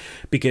community,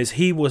 because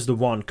he was the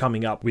one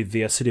coming up with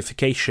the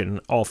acidification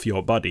of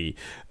your body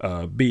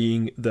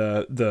being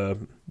the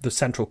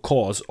central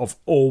cause of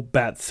all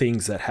bad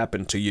things that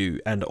happen to you,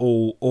 and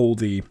all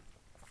the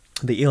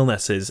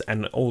illnesses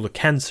and all the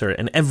cancer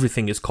and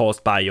everything is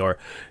caused by your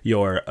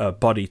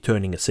body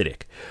turning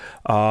acidic.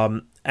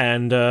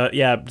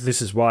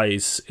 This is why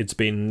it's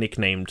been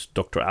nicknamed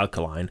Dr.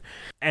 Alkaline.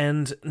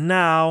 And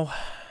now,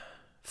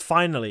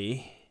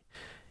 finally,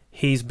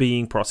 he's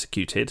being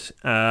prosecuted.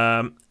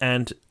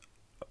 And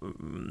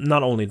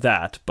not only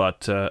that,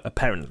 but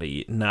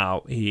apparently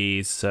now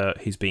he's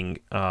being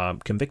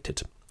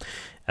convicted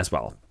as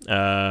well.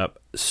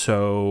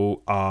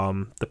 So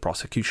the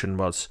prosecution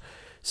was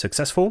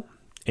successful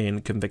in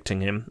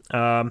convicting him.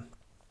 There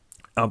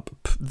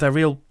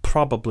will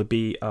probably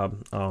be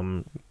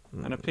an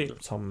appeal.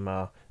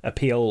 Some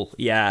appeal,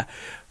 yeah,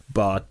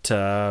 but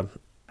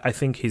I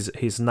think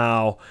he's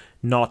now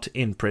not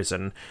in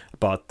prison,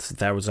 but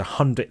there was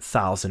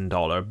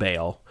 $100,000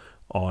 bail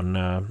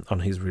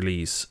on his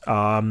release,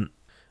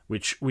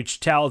 which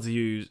tells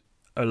you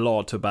a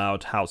lot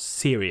about how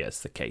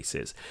serious the case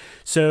is.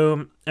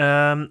 So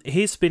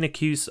he's been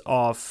accused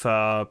of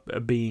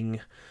being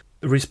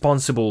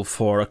responsible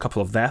for a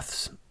couple of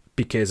deaths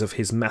because of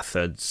his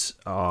methods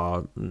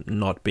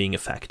not being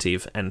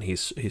effective, and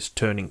he's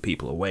turning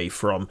people away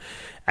from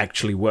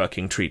actually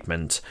working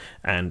treatment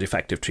and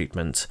effective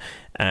treatment,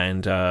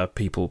 and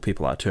people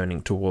are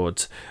turning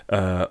towards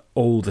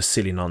all the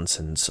silly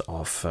nonsense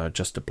of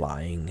just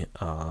applying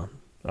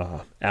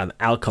an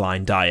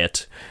alkaline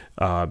diet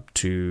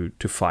to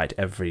fight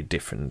every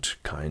different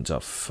kinds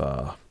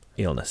of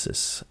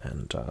illnesses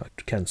and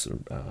cancer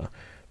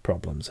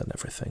problems and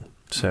everything.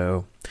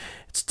 So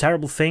it's a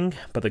terrible thing,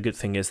 but the good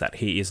thing is that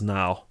he is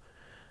now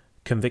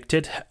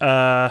convicted.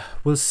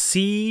 We'll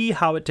see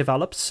how it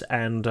develops,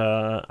 and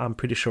I'm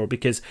pretty sure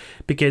because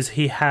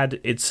he had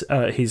his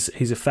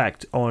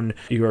effect on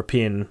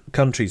European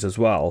countries as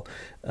well.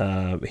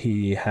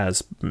 He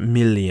has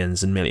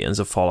millions and millions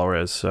of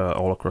followers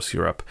all across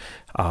Europe.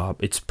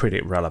 It's pretty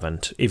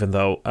relevant, even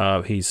though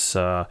his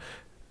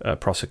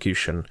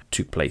prosecution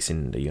took place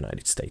in the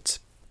United States.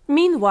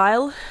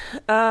 Meanwhile,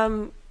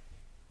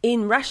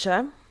 in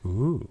Russia,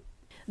 Ooh.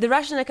 The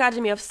Russian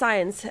Academy of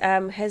Science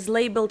has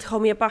labeled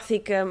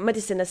homeopathic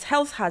medicine as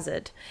health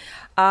hazard,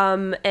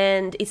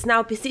 and it's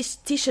now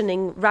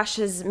petitioning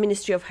Russia's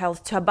Ministry of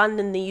Health to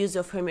abandon the use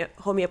of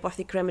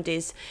homeopathic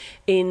remedies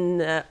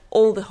in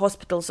all the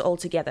hospitals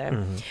altogether.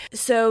 Mm-hmm.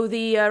 So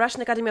the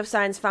Russian Academy of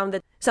Science found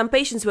that some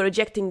patients were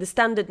rejecting the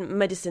standard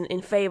medicine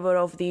in favor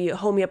of the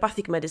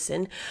homeopathic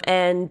medicine,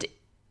 and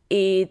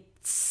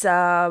it's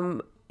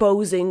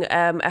posing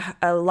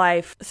a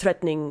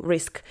life-threatening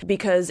risk,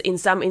 because in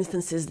some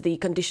instances the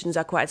conditions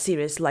are quite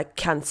serious, like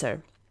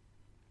cancer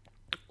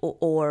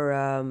or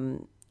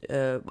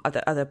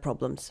other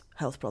problems,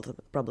 health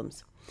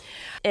problems.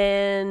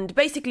 And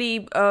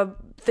basically,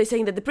 they're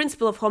saying that the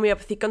principle of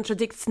homeopathy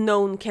contradicts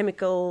known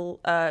chemical,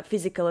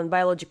 physical and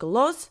biological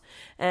laws,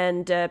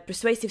 and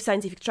persuasive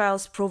scientific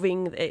trials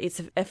proving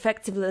its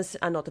effectiveness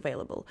are not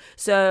available.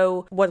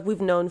 So what we've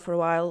known for a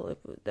while,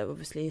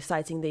 obviously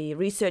citing the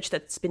research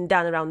that's been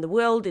done around the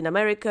world, in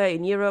America,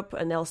 in Europe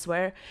and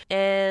elsewhere.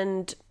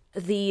 And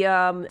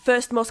the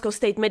First Moscow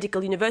State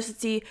Medical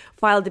University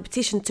filed a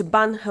petition to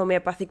ban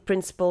homeopathic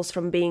principles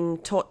from being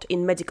taught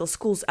in medical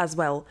schools as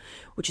well,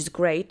 which is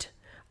great.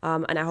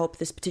 And I hope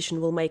this petition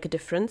will make a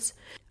difference.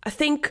 I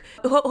think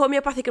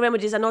homeopathic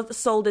remedies are not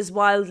sold as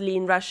widely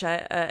in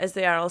Russia as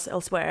they are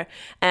elsewhere.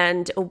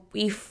 And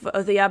if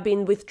they are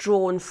being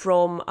withdrawn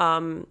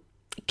from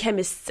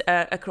chemists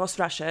across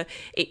Russia,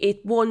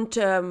 it won't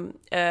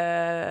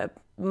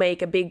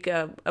make a big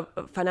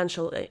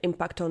financial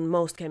impact on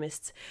most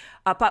chemists,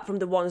 apart from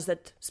the ones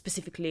that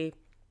specifically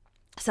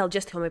sell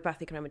just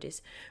homeopathic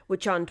remedies,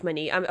 which aren't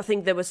many. I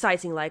think they were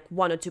citing like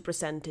 1 or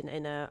 2% in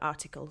an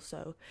article.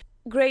 So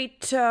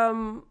great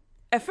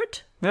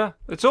effort. Yeah,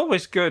 it's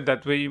always good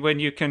that when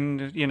you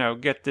can,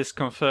 get this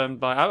confirmed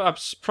by. I'm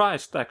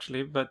surprised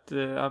actually, but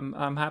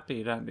I'm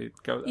happy that it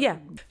goes. Yeah,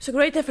 so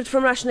great effort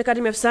from Russian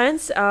Academy of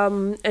Science,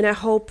 and I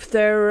hope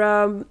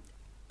their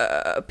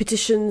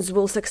petitions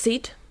will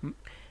succeed.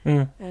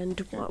 Mm. And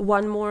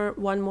one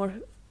more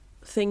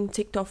thing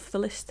ticked off the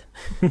list.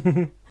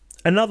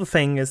 Another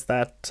thing is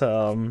that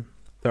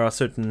there are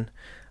certain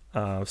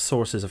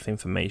sources of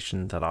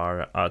information that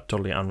are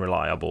totally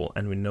unreliable,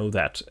 and we know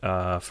that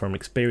from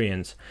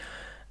experience.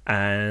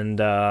 And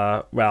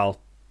on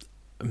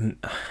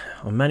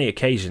many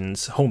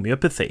occasions,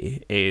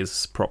 homeopathy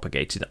is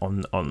propagated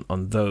on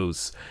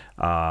those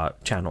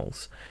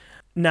channels.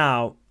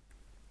 Now,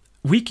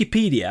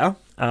 Wikipedia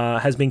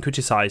has been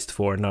criticized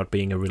for not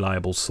being a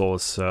reliable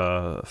source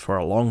for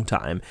a long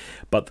time,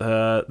 but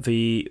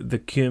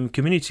the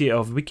community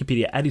of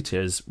Wikipedia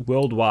editors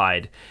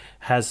worldwide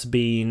has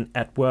been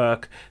at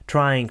work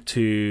trying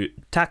to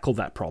tackle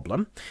that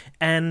problem.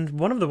 And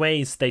one of the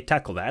ways they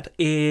tackle that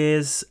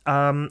is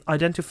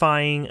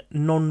identifying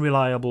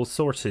non-reliable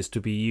sources to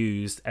be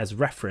used as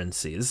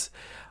references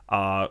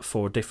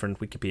for different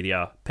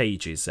Wikipedia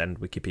pages and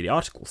Wikipedia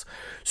articles.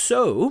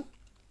 So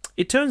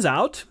it turns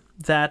out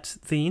that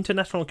the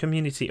international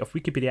community of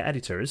Wikipedia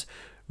editors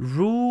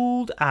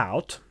ruled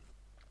out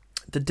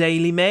the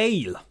Daily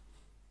Mail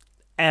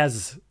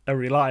as a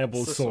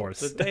reliable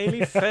source. The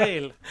Daily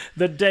Fail.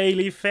 The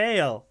Daily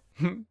Fail.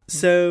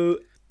 So,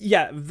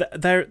 yeah,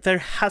 there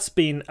has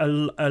been a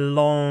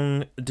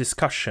long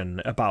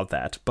discussion about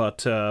that,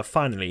 but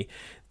finally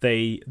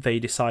they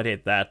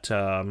decided that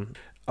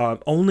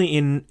only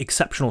in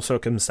exceptional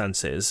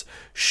circumstances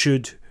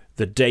should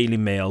the Daily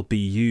Mail be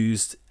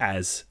used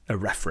as a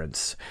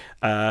reference,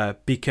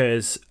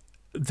 because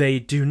they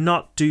do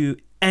not do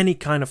any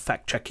kind of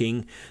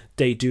fact-checking.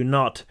 They do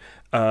not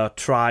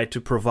try to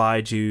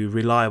provide you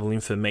reliable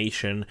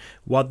information.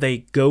 What they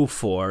go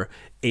for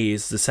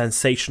is the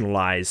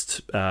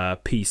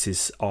sensationalized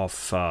pieces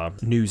of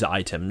news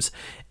items,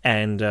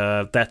 and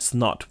that's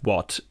not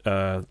what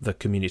the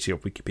community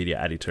of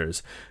Wikipedia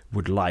editors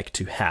would like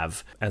to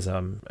have as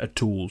a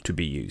tool to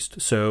be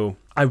used. So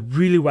I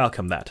really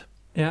welcome that.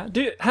 Yeah.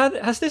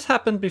 Has this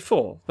happened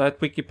before, that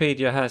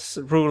Wikipedia has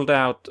ruled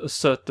out a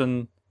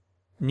certain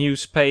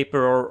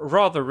newspaper, or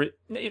rather,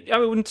 I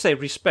wouldn't say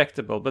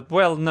respectable, but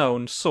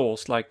well-known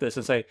source like this,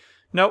 and say,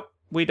 no,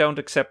 we don't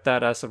accept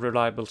that as a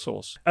reliable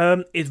source?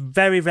 It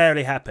very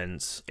rarely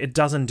happens. It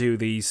doesn't do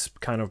these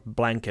kind of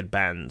blanket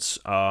bans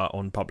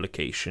on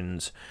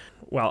publications.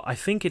 Well, I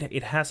think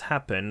it has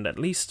happened, at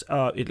least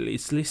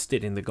it's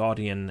listed in the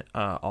Guardian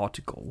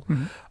article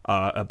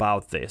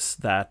about this,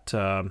 that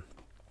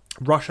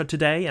Russia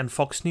Today and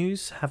Fox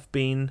News have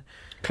been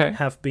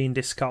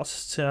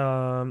discussed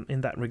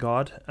in that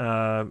regard.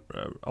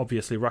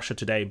 Obviously, Russia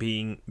Today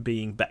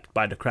being backed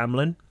by the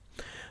Kremlin,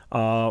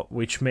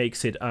 which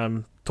makes it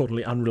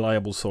totally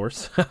unreliable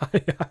source,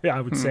 I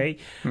would say,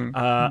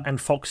 and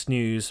Fox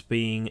News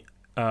being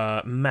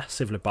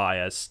massively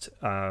biased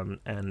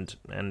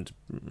and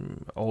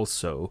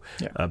also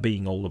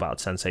being all about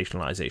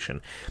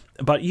sensationalization.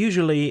 But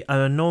usually,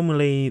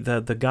 normally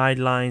the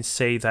guidelines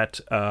say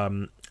that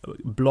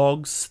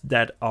blogs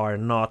that are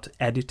not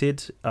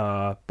edited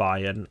by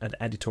an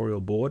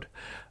editorial board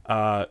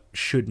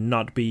should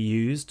not be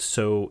used.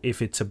 So if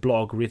it's a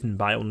blog written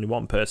by only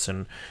one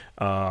person,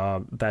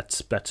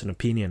 that's an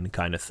opinion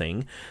kind of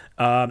thing.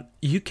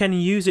 You can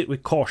use it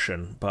with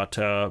caution, but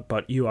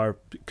you are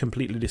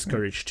completely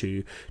discouraged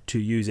to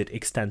use it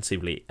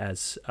extensively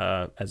as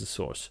a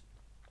source.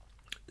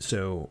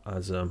 So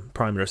as a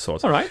primary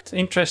source. All right,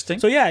 interesting.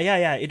 So yeah.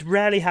 It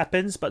rarely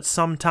happens, but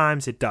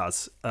sometimes it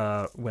does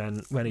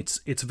when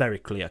it's very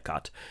clear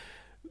cut,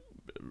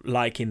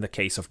 like in the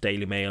case of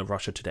Daily Mail,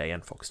 Russia Today,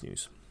 and Fox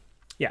News.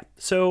 Yeah.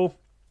 So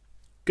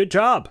good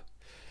job,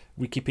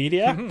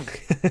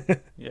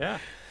 Wikipedia. Yeah.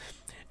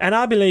 And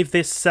I believe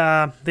this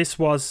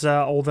was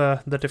all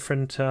the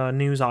different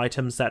news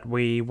items that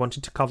we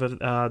wanted to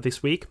cover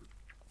this week.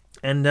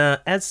 And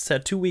as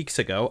 2 weeks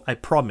ago, I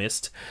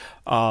promised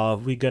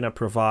we're going to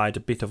provide a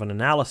bit of an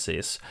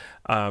analysis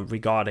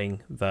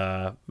regarding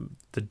the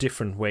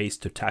different ways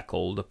to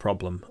tackle the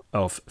problem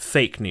of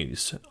fake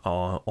news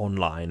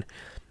online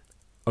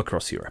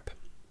across Europe.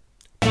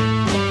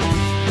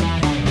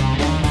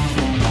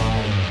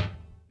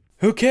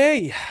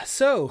 Okay,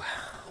 so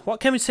what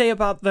can we say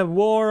about the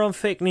war on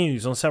fake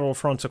news on several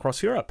fronts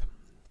across Europe?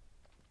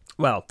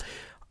 Well,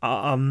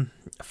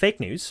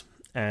 fake news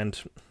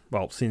and...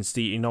 well, since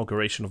the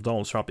inauguration of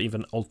Donald Trump,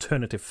 even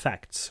alternative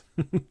facts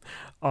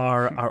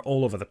are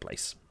all over the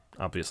place,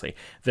 obviously.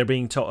 They're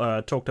being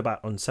talked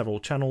about on several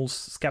channels.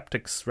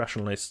 Skeptics,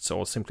 rationalists,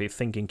 or simply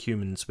thinking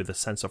humans with a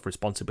sense of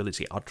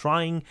responsibility are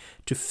trying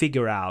to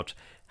figure out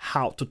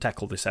how to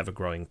tackle this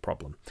ever-growing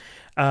problem.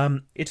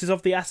 It is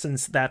of the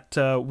essence that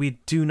we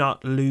do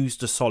not lose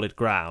the solid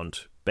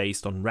ground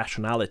based on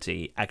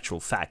rationality, actual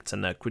facts,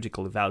 and a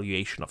critical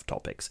evaluation of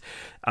topics.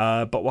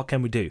 But what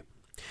can we do?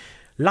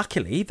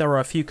 Luckily, there are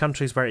a few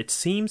countries where it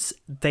seems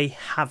they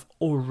have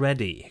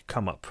already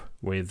come up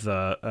with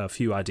a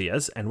few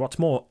ideas, and what's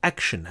more,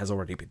 action has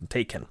already been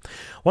taken.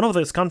 One of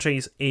those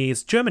countries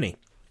is Germany,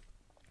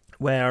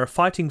 where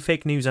fighting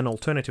fake news and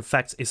alternative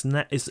facts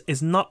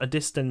is not a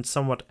distant,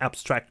 somewhat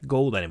abstract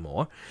goal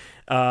anymore,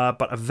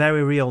 but a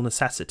very real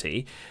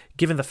necessity,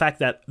 given the fact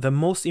that the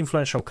most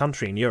influential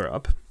country in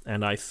Europe,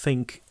 and I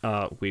think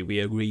we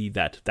agree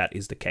that that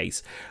is the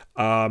case,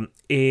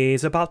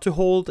 is about to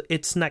hold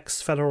its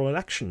next federal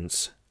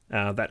elections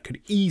that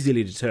could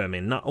easily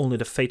determine not only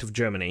the fate of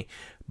Germany,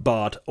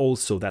 but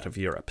also that of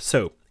Europe.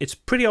 So it's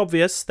pretty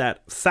obvious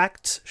that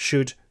facts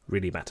should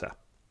really matter,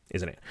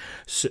 isn't it?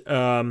 So,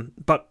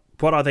 but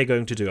what are they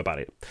going to do about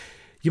it?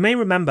 You may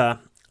remember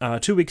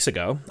 2 weeks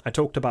ago, I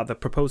talked about the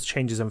proposed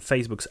changes in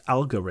Facebook's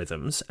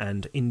algorithms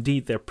and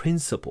indeed their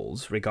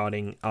principles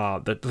regarding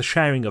the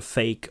sharing of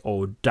fake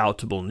or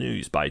doubtable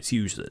news by its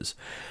users.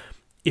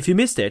 If you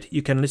missed it,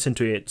 you can listen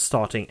to it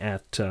starting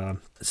at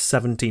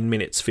 17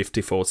 minutes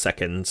 54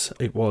 seconds.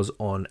 It was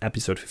on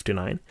episode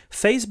 59.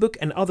 Facebook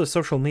and other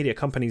social media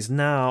companies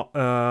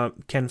now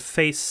can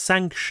face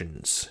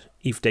sanctions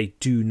if they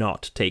do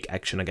not take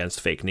action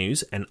against fake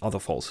news and other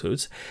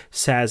falsehoods,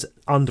 says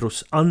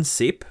Andrus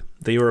Ansip,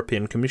 the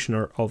European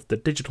Commissioner of the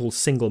Digital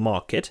Single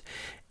Market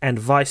and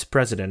Vice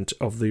President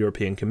of the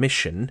European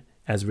Commission,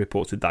 as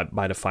reported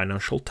by the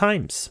Financial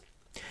Times.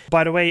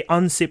 By the way,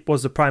 Ansip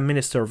was the Prime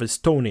Minister of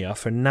Estonia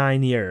for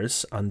 9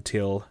 years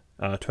until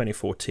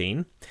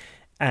 2014,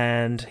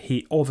 and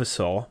he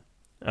oversaw,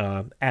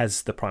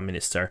 as the Prime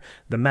Minister,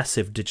 the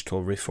massive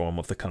digital reform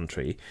of the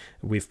country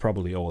we've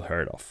probably all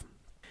heard of.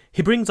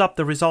 He brings up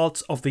the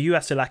results of the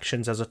US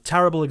elections as a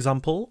terrible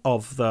example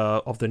of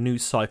the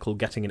news cycle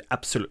getting it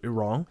absolutely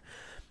wrong.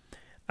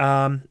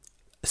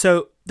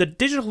 So the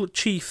digital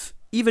chief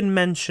even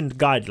mentioned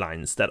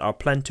guidelines that are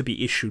planned to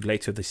be issued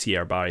later this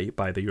year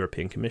by the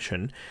European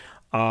Commission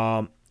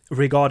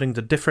regarding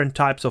the different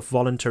types of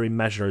voluntary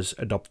measures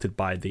adopted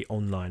by the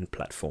online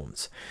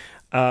platforms.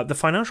 The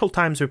Financial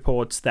Times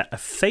reports that a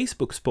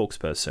Facebook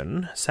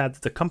spokesperson said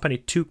that the company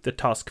took the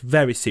task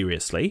very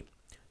seriously,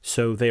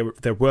 so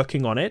they're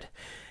working on it,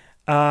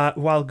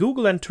 while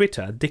Google and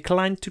Twitter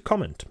declined to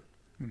comment.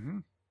 Mm-hmm.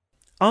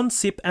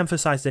 Ansip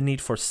emphasized the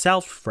need for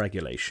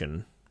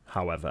self-regulation,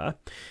 however,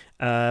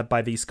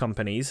 by these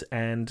companies,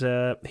 and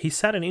he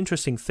said an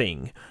interesting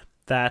thing,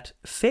 that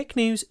fake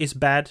news is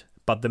bad,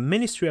 but the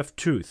Ministry of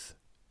Truth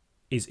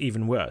is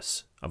even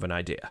worse of an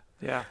idea.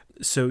 Yeah.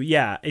 So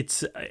yeah,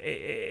 it's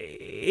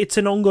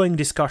an ongoing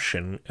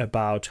discussion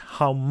about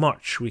how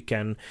much we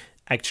can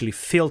actually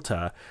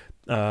filter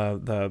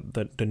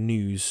the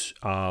news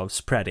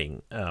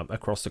spreading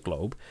across the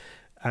globe,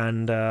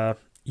 and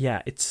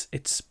yeah,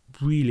 it's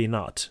really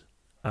not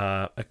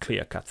a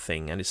clear-cut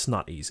thing, and it's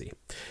not easy.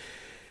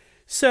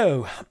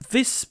 So,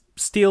 this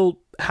still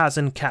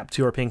hasn't kept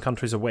European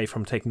countries away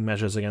from taking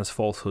measures against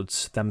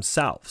falsehoods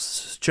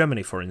themselves.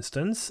 Germany, for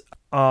instance,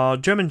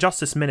 German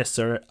Justice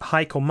Minister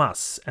Heiko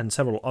Maas and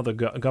several other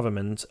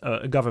government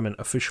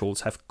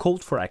officials have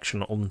called for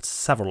action on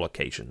several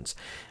occasions.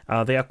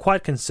 They are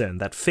quite concerned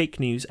that fake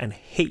news and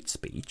hate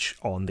speech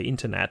on the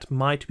internet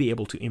might be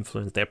able to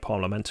influence their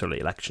parliamentary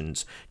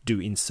elections due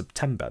in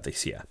September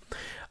this year.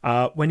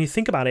 When you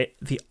think about it,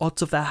 the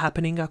odds of that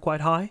happening are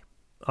quite high.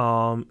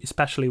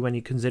 Especially when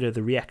you consider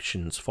the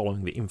reactions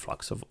following the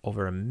influx of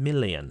over 1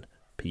 million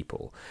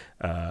people,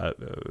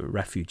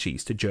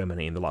 refugees to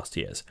Germany in the last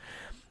years.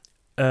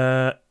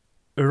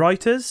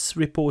 Reuters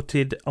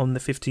reported on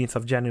the 15th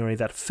of January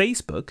that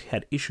Facebook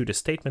had issued a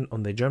statement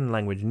on their German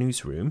language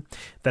newsroom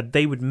that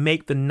they would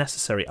make the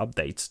necessary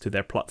updates to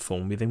their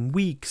platform within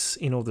weeks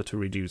in order to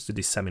reduce the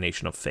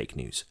dissemination of fake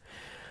news.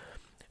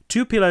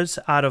 2 pillars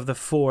out of the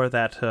 4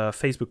 that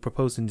Facebook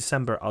proposed in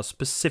December are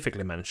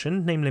specifically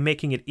mentioned, namely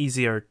making it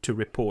easier to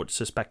report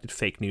suspected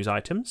fake news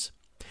items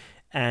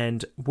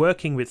and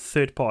working with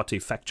third-party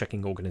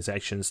fact-checking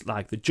organizations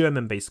like the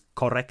German-based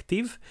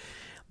Correctiv,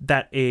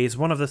 that is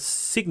one of the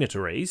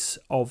signatories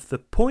of the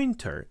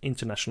Pointer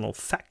International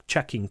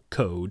Fact-Checking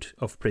Code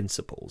of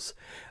Principles.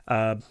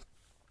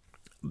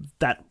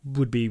 That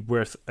would be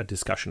worth a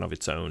discussion of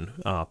its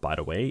own, by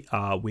the way.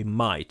 We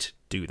might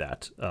do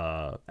that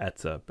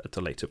at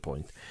a later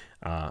point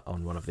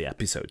on one of the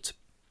episodes.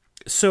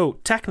 So,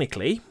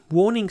 technically,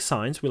 warning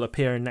signs will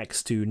appear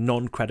next to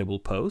non-credible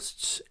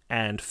posts,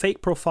 and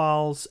fake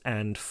profiles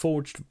and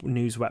forged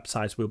news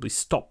websites will be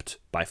stopped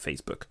by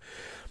Facebook.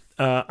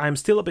 I'm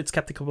still a bit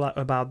skeptical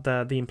about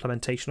the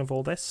implementation of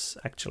all this,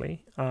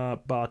 actually,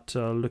 but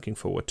looking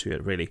forward to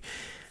it, really.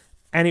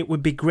 And it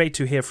would be great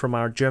to hear from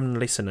our German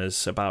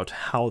listeners about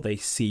how they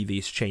see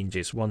these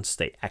changes once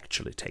they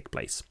actually take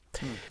place.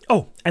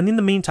 Oh, and in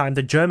the meantime,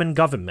 the German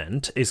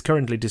government is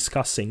currently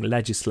discussing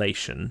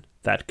legislation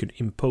that could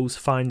impose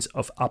fines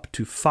of up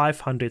to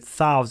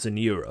 500,000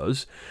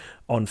 euros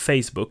on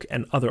Facebook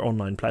and other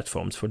online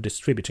platforms for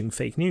distributing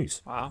fake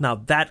news. Wow. Now,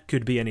 that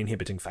could be an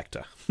inhibiting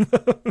factor.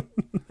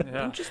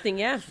 Yeah. Interesting,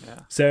 yeah.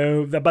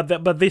 So,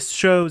 but this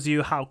shows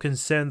you how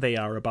concerned they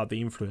are about the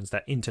influence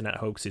that internet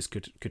hoaxes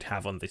could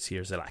have on this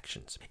year's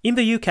elections. In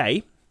the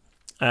UK,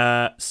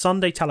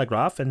 Sunday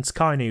Telegraph and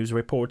Sky News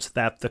reports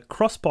that the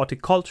Cross-Party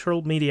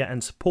Cultural Media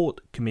and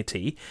Sport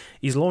Committee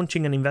is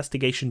launching an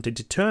investigation to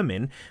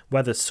determine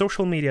whether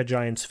social media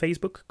giants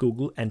Facebook,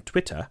 Google and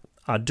Twitter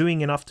are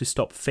doing enough to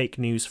stop fake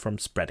news from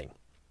spreading.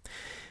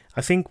 I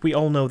think we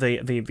all know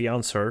the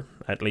answer,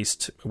 at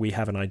least we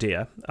have an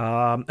idea,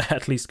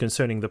 at least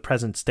concerning the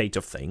present state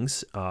of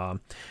things.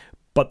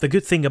 But the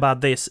good thing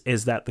about this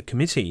is that the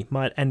committee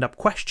might end up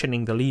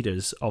questioning the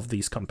leaders of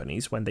these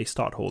companies when they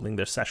start holding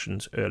their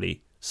sessions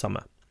early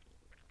summer.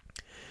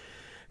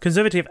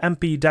 Conservative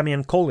MP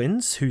Damian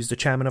Collins, who's the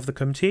chairman of the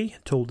committee,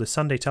 told the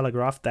Sunday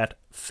Telegraph that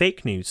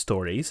fake news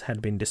stories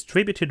had been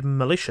distributed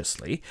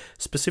maliciously,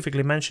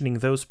 specifically mentioning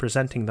those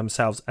presenting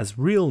themselves as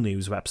real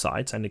news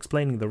websites and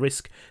explaining the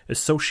risk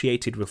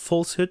associated with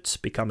falsehoods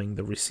becoming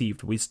the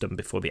received wisdom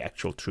before the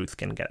actual truth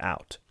can get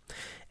out.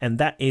 and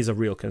that is a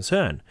real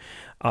concern.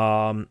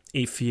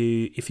 If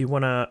you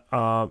want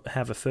to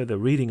have a further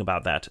reading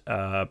about that,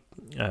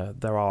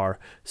 there are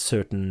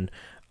certain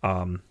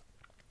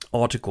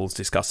articles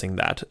discussing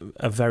that.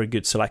 A very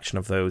good selection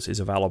of those is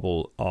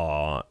available.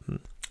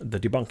 The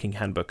Debunking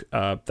Handbook.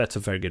 That's a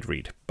very good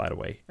read, by the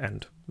way,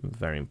 and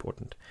very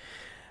important.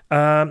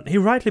 He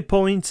rightly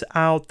points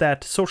out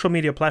that social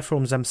media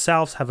platforms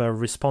themselves have a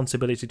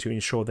responsibility to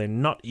ensure they're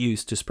not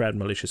used to spread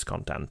malicious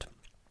content.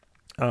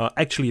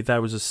 Actually,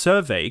 there was a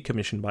survey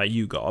commissioned by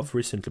YouGov,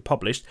 recently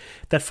published,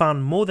 that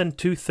found more than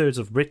 2/3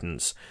 of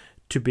Britons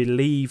to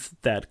believe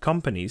that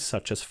companies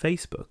such as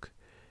Facebook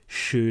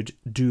should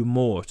do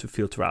more to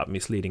filter out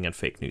misleading and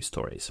fake news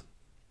stories.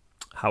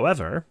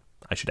 However,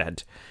 I should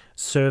add,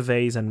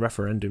 surveys and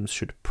referendums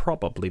should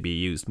probably be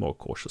used more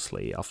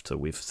cautiously after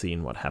we've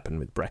seen what happened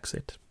with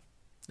Brexit.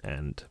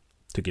 And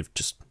to give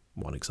just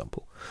one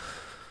example,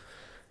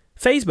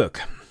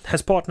 Facebook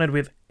has partnered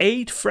with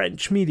 8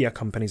 French media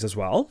companies as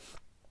well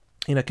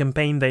in a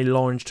campaign they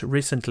launched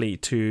recently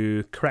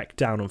to crack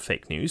down on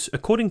fake news.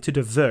 According to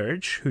The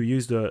Verge, who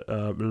used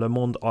a Le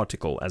Monde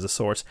article as a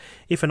source,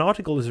 if an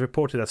article is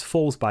reported as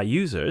false by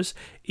users,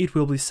 it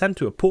will be sent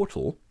to a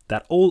portal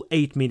that all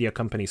 8 media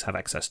companies have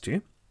access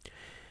to.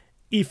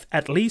 If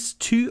at least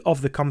 2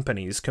 of the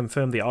companies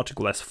confirm the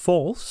article as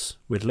false,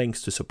 with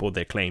links to support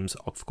their claims,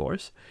 of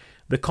course,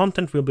 the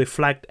content will be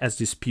flagged as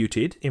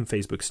disputed in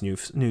Facebook's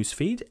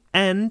newsfeed,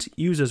 and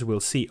users will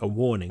see a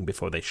warning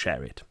before they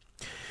share it.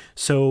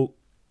 So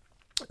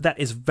that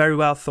is very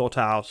well thought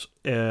out.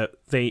 It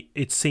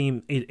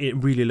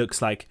really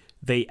looks like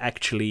they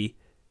actually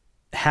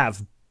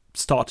have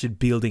started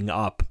building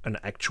up an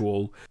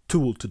actual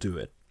tool to do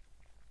it.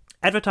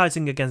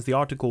 Advertising against the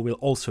article will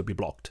also be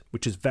blocked,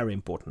 which is very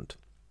important.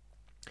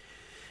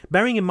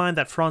 Bearing in mind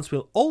that France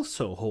will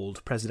also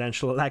hold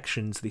presidential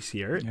elections this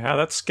year. Yeah,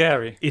 that's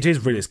scary. It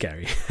is really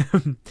scary.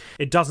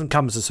 It doesn't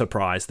come as a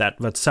surprise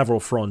that several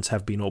fronts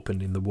have been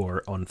opened in the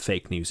war on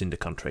fake news in the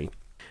country.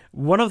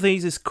 One of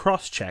these is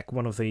Crosscheck,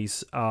 one of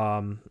these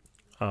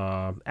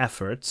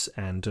efforts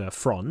and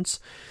fronts,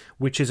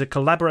 which is a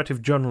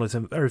collaborative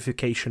journalism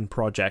verification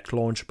project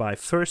launched by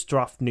First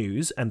Draft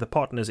News, and the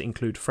partners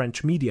include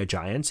French media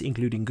giants,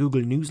 including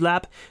Google News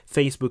Lab,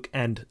 Facebook,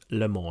 and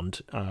Le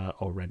Monde,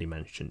 already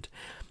mentioned.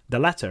 The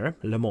latter,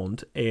 Le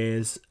Monde,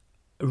 is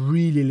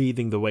really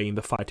leading the way in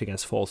the fight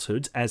against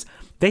falsehoods, as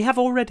they have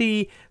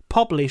already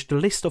published a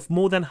list of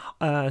more than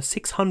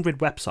 600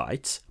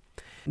 websites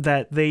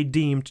that they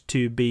deemed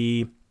to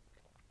be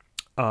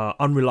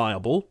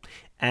unreliable.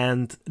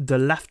 And the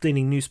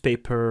left-leaning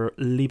newspaper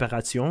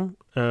Libération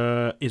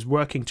is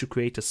working to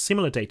create a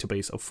similar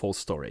database of false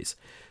stories.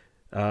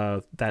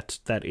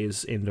 That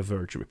is in the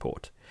Verge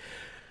report.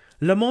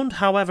 Le Monde,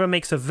 however,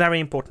 makes a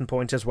very important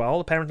point as well,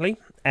 apparently,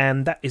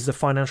 and that is the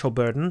financial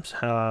burden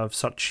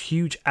such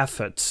huge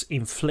efforts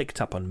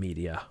inflict upon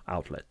media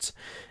outlets,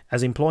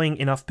 as employing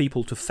enough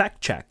people to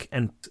fact-check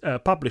and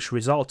publish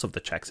results of the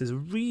checks is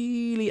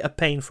really a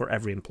pain for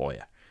every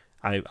employer.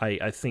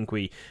 I think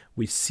we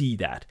see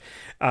that.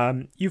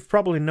 You've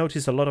probably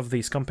noticed a lot of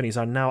these companies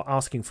are now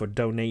asking for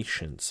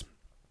donations.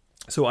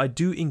 So I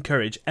do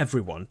encourage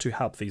everyone to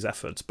help these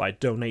efforts by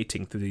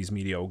donating to these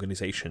media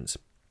organizations.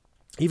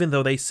 Even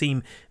though they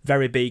seem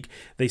very big,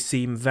 they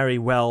seem very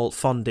well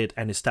funded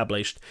and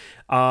established,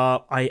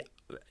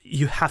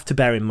 you have to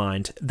bear in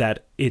mind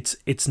that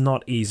it's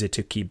not easy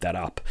to keep that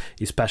up,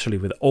 especially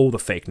with all the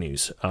fake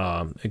news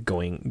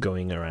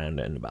going around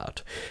and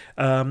about.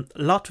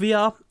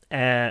 Latvia,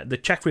 the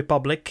Czech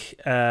Republic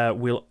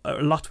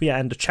Latvia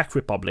and the Czech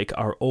Republic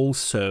are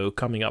also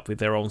coming up with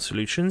their own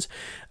solutions.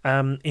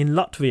 In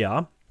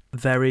Latvia,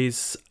 there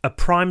is a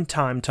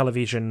primetime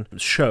television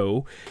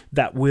show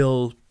that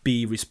will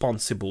be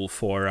responsible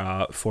for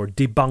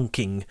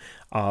debunking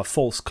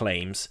false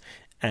claims,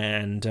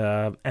 and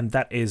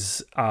that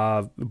is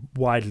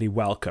widely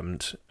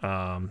welcomed,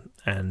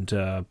 and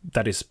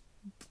that is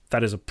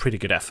a pretty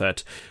good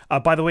effort.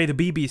 By the way, the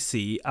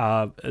BBC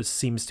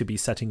seems to be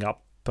setting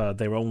up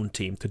their own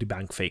team to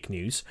debunk fake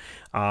news,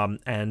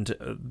 and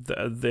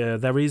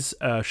there is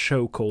a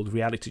show called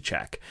Reality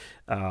Check,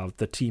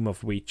 the team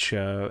of which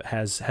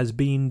has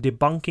been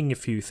debunking a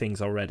few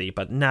things already,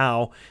 but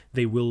now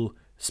they will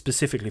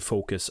specifically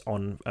focus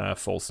on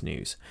false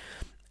news.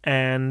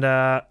 And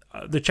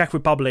the Czech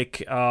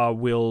Republic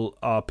will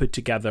put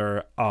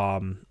together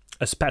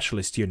a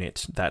specialist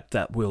unit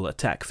that will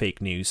attack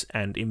fake news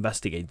and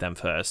investigate them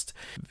first.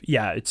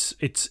 Yeah,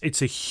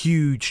 it's a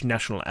huge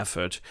national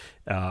effort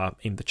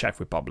in the Czech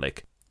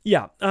Republic.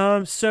 Yeah,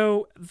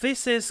 so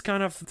this is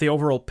kind of the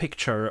overall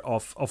picture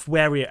of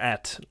where we're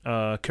at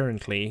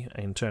currently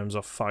in terms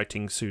of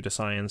fighting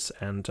pseudoscience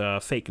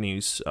and fake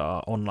news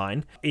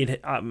online.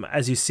 It,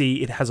 as you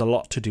see, it has a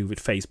lot to do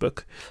with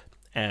Facebook,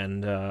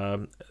 and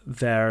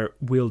there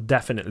will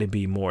definitely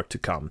be more to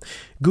come.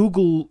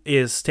 Google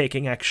is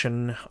taking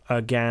action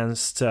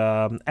against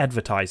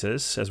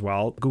advertisers as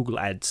well. Google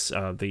Ads,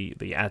 the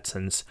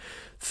AdSense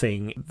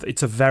thing,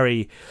 it's a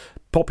very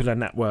popular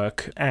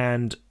network,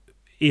 and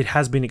it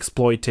has been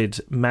exploited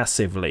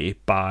massively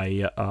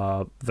by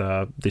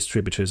the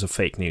distributors of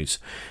fake news.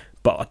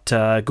 But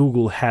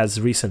Google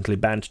has recently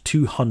banned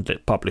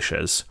 200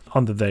 publishers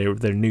under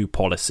their new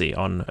policy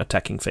on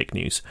attacking fake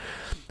news.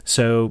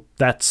 So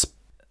that's,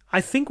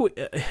 I think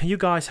you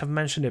guys have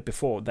mentioned it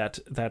before, that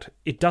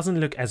it doesn't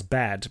look as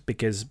bad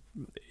because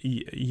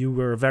you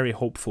were very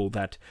hopeful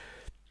that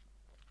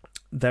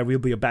there will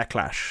be a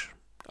backlash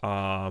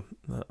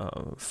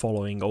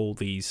following all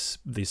these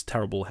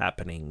terrible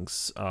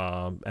happenings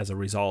as a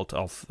result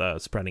of the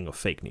spreading of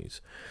fake news.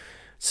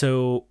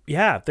 So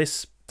yeah,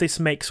 this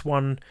makes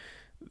one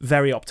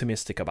very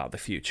optimistic about the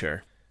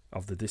future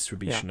of the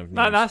distribution of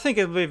news. And I think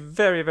it'll be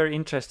very, very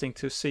interesting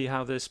to see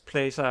how this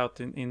plays out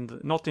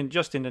not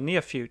just in the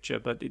near future,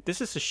 but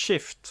this is a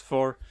shift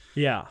for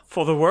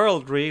the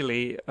world,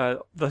 really.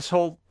 This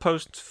whole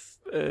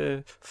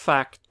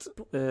post-fact,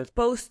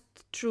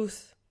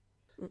 post-truth,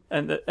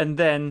 and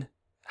then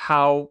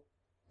how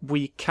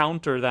we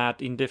counter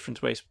that in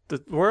different ways.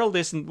 The world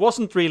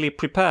wasn't really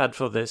prepared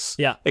for this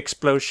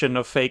explosion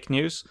of fake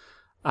news,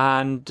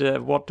 and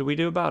what do we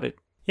do about it?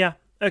 Yeah.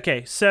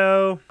 Okay,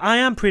 so I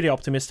am pretty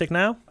optimistic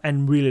now,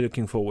 and really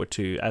looking forward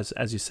to,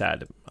 as you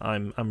said,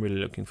 I'm really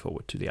looking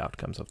forward to the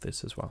outcomes of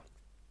this as well.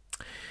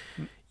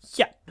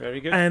 Yeah, very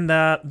good. And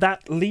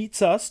that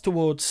leads us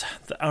towards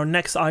our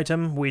next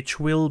item, which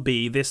will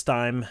be this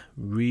time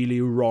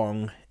really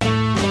wrong.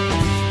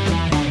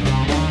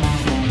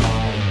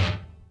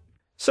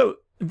 So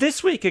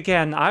this week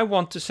again, I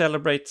want to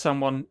celebrate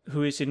someone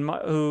who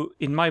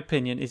in my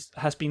opinion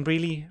has been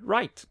really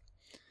right,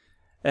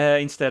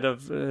 instead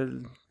of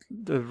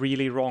the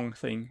really wrong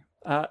thing.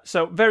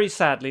 So very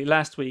sadly,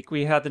 last week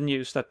we had the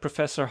news that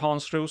Professor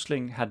Hans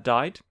Rosling had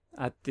died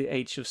at the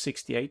age of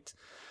 68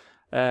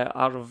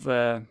 out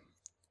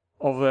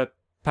of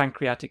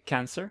pancreatic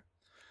cancer.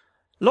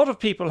 A lot of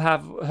people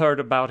have heard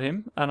about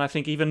him, and I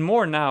think even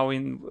more now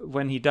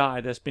when he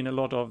died, there's been a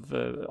lot of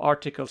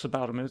articles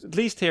about him, at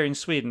least here in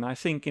Sweden, I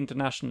think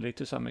internationally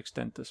to some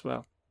extent as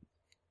well.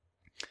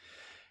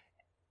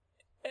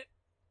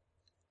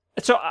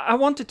 So I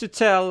wanted to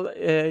tell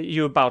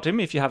you about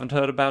him, if you haven't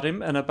heard about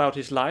him, and about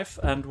his life,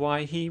 and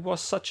why he was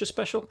such a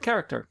special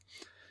character.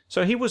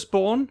 So he was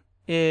born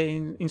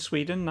in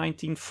Sweden,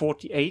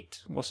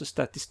 1948, was a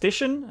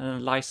statistician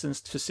and a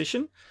licensed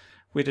physician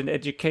with an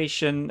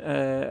education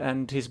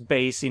and his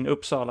base in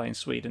Uppsala in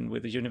Sweden,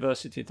 with a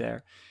university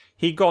there.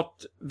 He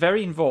got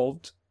very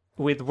involved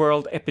with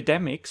world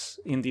epidemics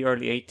in the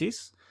early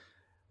 80s,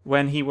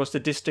 when he was the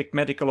district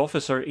medical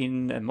officer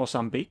in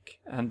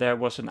Mozambique, and there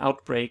was an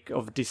outbreak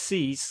of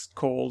disease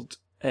called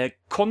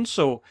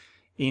Konso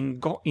in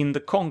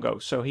the Congo.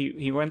 So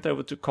he went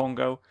over to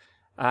Congo,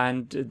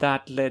 and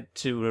that led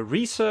to a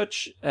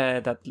research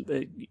that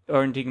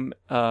earned him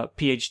a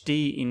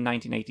PhD in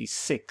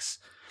 1986.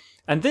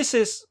 And this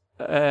is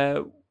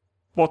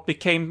what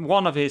became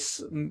one of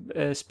his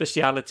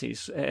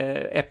specialities,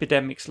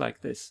 epidemics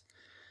like this.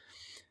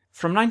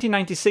 From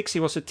 1996,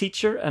 he was a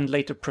teacher and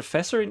later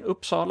professor in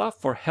Uppsala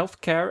for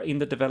healthcare in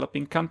the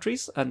developing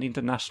countries and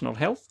international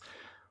health,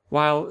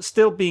 while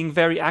still being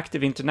very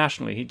active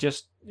internationally.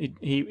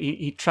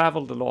 He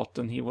traveled a lot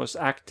and he was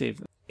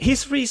active.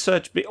 His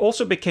research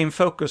also became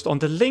focused on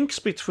the links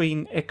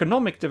between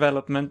economic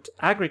development,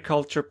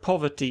 agriculture,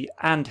 poverty,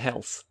 and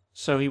health.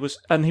 So he was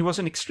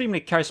an extremely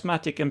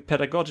charismatic and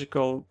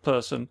pedagogical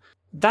person.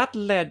 That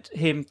led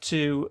him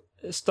to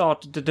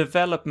start the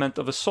development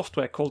of a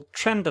software called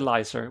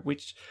Trendalizer,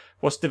 which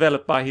was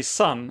developed by his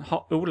son,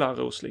 Ola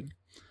Rosling.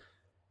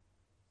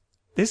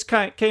 This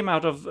came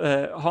out of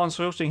Hans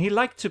Rosling. He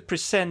liked to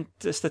present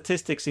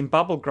statistics in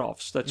bubble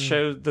graphs that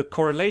showed the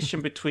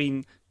correlation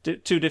between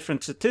two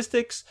different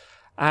statistics,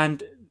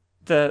 and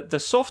the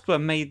software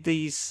made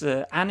these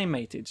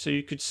animated, so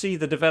you could see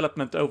the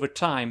development over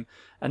time,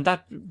 and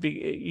that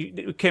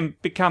can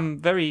become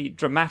very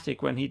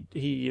dramatic when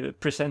he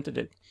presented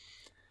it.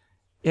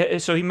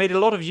 So he made a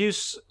lot of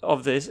use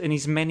of this in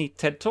his many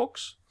TED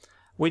Talks,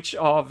 which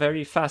are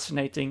very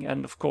fascinating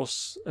and, of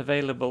course,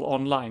 available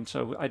online.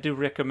 So I do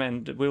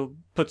recommend, we'll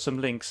put some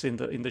links in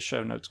the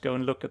show notes. Go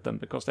and look at them,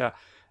 because they are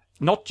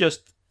not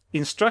just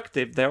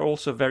instructive, they're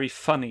also very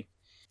funny.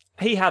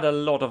 He had a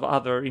lot of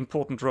other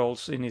important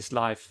roles in his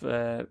life.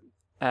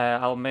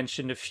 I'll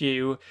mention a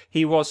few.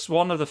 He was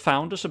one of the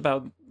founders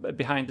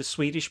behind the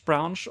Swedish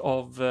branch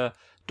of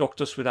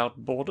Doctors Without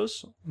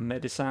Borders,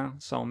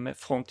 Médecins Sans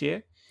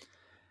Frontières.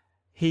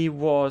 He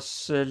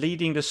was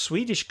leading the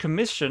Swedish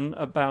Commission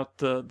about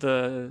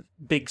the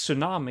big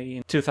tsunami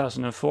in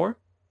 2004.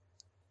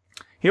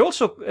 He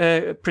also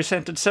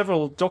presented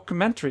several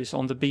documentaries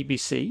on the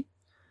BBC.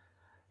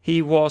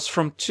 He was,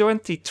 from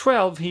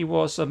 2012, he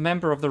was a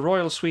member of the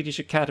Royal Swedish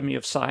Academy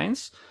of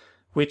Science,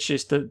 which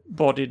is the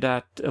body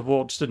that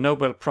awards the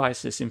Nobel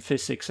Prizes in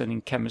physics and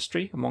in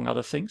chemistry, among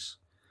other things.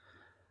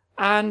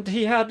 And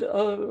he had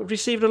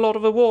received a lot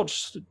of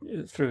awards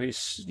through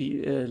his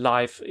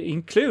life,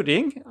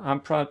 including, I'm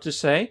proud to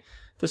say,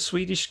 the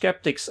Swedish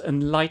Skeptics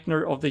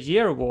Enlightener of the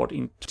Year award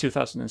in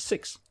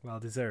 2006. Well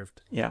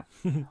deserved. Yeah.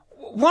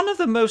 one of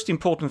the most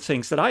important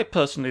things that I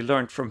personally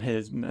learned from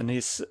him and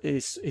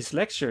his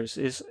lectures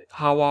is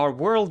how our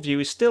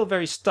worldview is still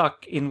very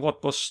stuck in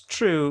what was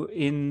true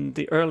in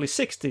the early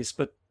 60s,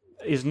 but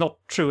is not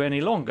true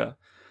any longer.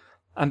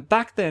 And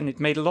back then, it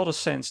made a lot of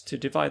sense to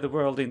divide the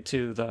world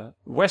into the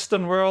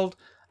Western world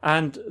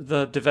and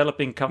the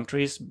developing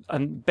countries,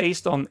 and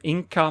based on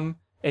income,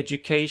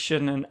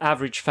 education, and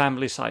average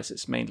family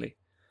sizes mainly.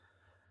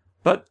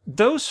 But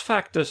those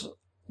factors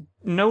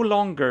no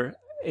longer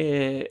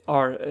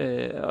are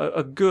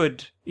a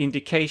good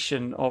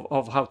indication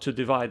of how to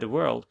divide the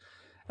world.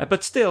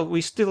 But still,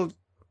 we still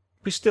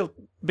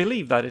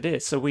believe that it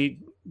is. So we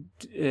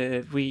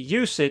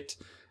use it,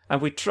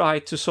 and we try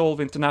to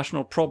solve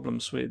international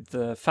problems with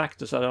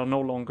factors that are no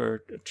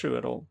longer true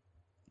at all.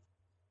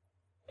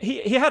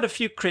 He had a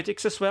few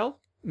critics as well,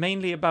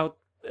 mainly about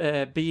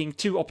being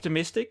too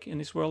optimistic in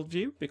his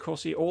worldview,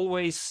 because he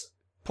always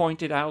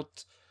pointed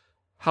out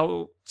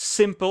how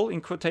simple, in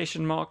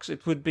quotation marks,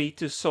 it would be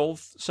to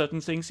solve certain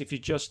things if you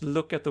just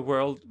look at the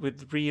world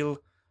with real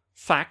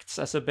facts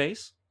as a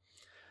base.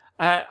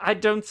 I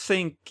don't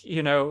think,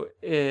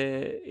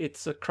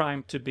 it's a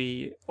crime to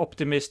be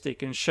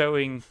optimistic and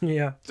showing,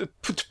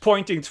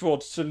 pointing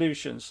towards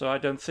solutions. So I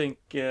don't think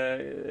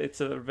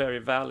it's a very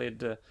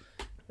valid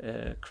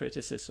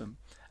criticism.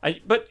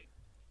 But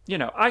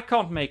I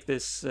can't make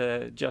this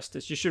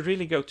justice. You should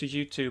really go to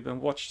YouTube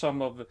and watch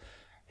some of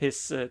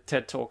his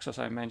TED Talks, as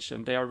I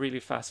mentioned. They are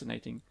really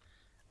fascinating.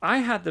 I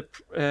had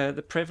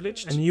the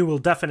privilege and you will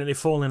definitely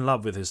fall in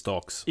love with his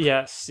talks.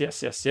 Yes.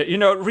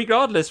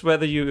 Regardless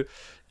whether you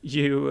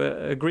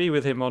agree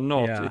with him or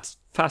not, it's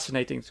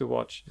fascinating to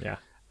watch. Yeah.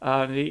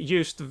 He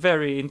used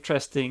very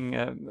interesting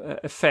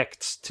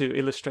effects to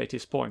illustrate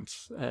his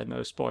points.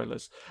 No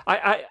spoilers.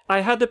 I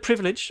had the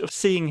privilege of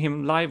seeing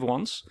him live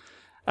once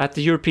at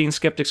the European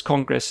Skeptics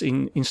Congress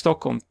in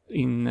Stockholm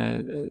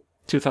in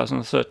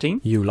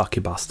 2013. You lucky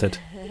bastard.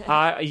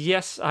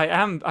 Yes, I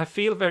am. I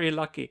feel very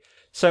lucky.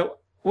 So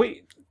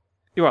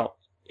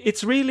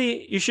it's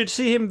really, you should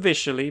see him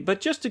visually,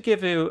 but just to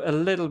give you a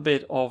little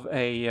bit of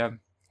a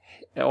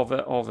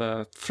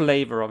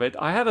flavor of it,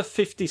 I have a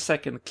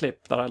 50-second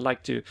clip that I'd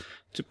like to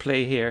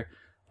play here,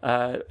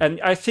 and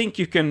I think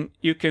you can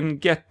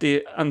get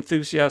the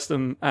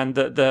enthusiasm and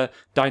the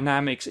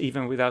dynamics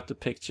even without the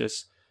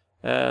pictures.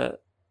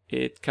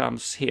 It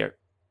comes here.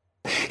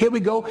 Here we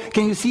go.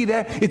 Can you see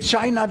there? It's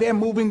China. They're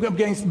moving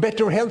against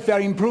better health. They're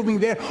improving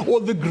there. All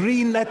the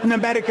green Latin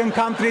American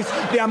countries,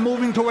 they are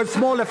moving towards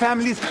smaller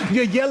families.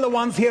 The yellow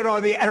ones here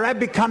are the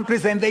Arabic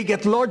countries, and they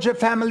get larger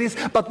families,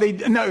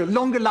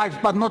 longer lives,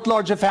 but not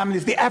larger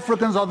families. The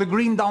Africans are the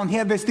green down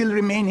here. They still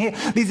remain here.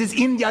 This is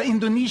India.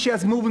 Indonesia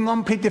is moving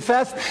on pretty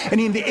fast. And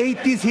in the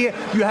 80s here,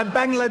 you have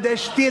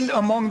Bangladesh still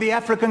among the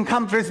African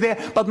countries there.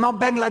 But now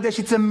Bangladesh,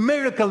 it's a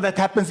miracle that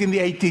happens in the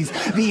 80s.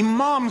 The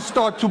imams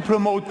start to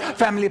promote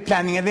family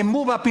planning, and they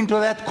move up into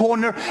that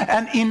corner.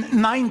 And in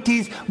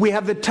 90s we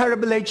have the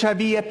terrible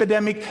HIV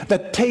epidemic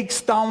that takes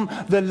down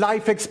the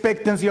life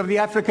expectancy of the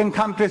African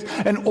countries,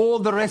 and all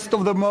the rest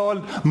of the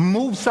world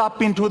moves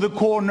up into the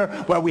corner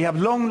where we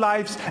have long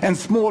lives and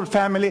small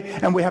family,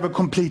 and we have a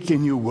completely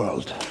new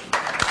world.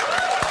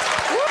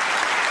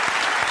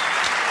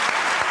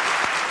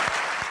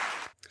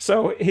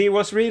 So he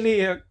was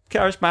really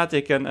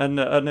charismatic and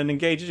an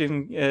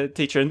engaging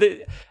teacher.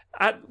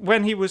 And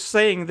when he was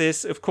saying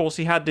this, of course,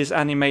 he had this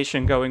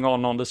animation going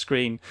on the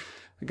screen.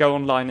 Go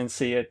online and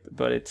see it,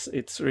 but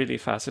it's really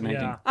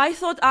fascinating. Yeah. I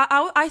thought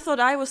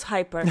I was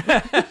hyper.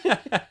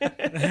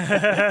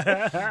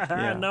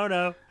 Yeah.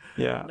 No.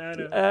 Yeah.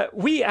 No.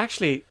 We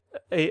actually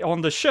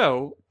on the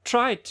show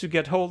tried to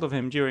get hold of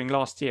him during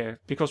last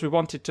year because we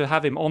wanted to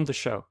have him on the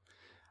show.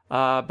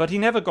 But he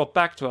never got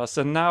back to us,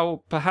 and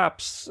now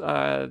perhaps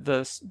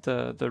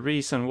the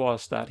reason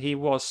was that he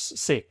was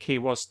sick. He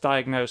was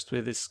diagnosed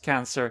with this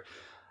cancer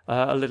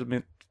a little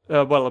bit,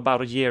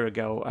 about a year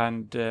ago,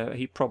 and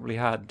he probably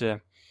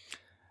had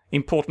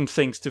important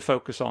things to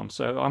focus on.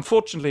 So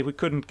unfortunately, we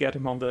couldn't get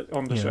him on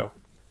the show.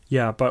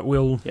 Yeah, but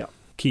we'll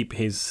keep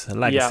his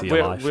legacy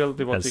alive. We'll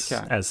do what we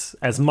can.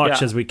 As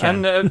much as we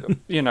can. And,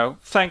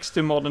 thanks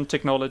to modern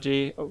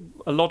technology,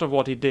 a lot of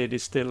what he did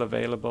is still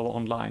available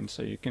online,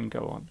 so you can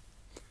go on.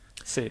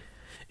 See.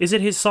 Is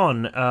it his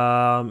son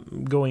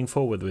going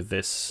forward with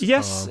this?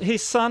 Yes,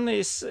 his son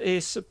is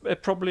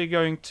probably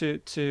going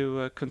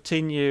to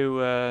continue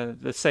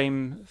the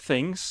same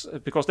things,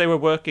 because they were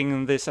working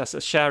on this as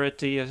a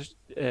charity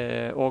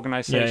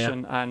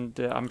organization, and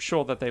I'm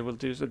sure that they will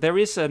do so. There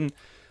is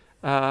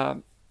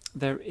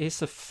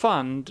a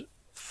fund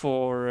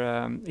for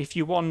if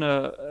you want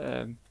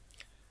to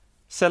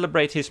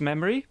celebrate his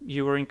memory,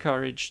 you were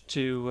encouraged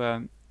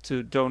to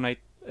donate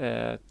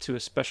to a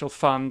special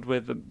fund where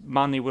the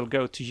money will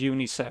go to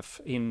UNICEF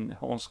in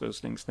Hans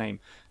Rosling's name.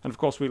 And of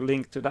course we'll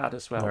link to that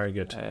as well. Very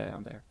good.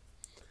 On there.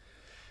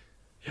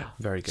 Yeah.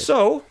 Very good.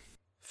 So,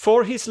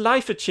 for his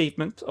life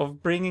achievement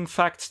of bringing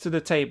facts to the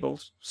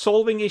table,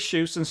 solving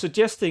issues and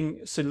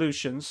suggesting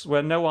solutions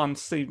where no one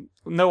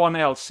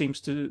else seems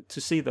to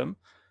see them,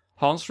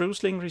 Hans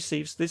Rosling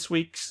receives this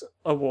week's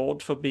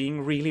award for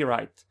being really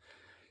right.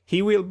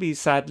 He will be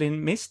sadly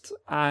missed,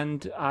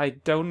 and I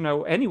don't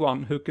know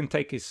anyone who can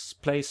take his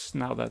place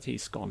now that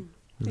he's gone.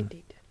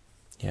 Indeed.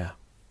 Yeah.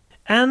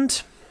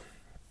 And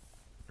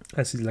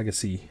as his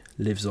legacy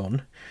lives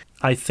on,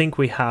 I think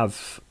we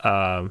have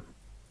a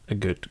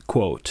good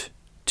quote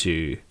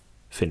to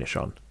finish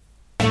on.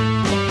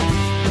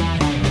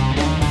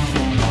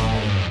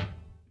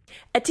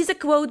 It is a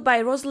quote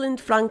by Rosalind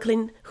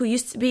Franklin, who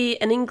used to be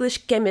an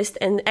English chemist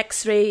and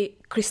X-ray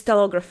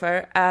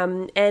crystallographer,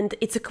 and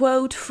it's a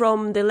quote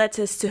from the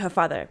letters to her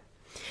father.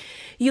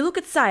 You look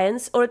at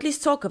science, or at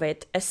least talk of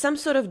it, as some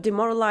sort of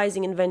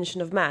demoralizing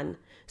invention of man,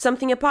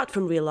 something apart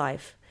from real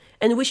life,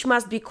 and which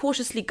must be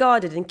cautiously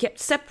guarded and kept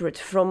separate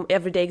from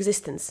everyday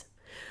existence.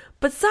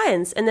 But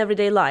science and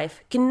everyday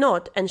life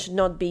cannot and should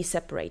not be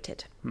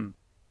separated.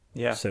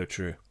 Yeah. So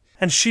true.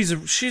 And she's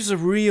a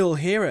real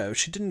hero.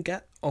 She didn't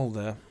get all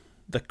the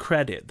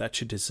credit that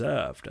she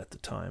deserved at the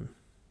time.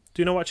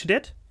 Do you know what she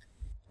did?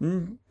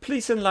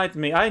 Please enlighten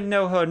me. I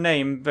know her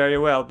name very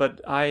well, but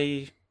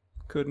I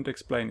couldn't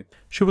explain it.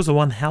 She was the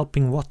one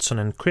helping Watson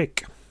and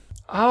Crick.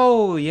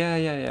 Oh,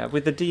 yeah.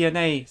 With the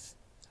DNA.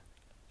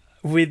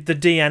 With the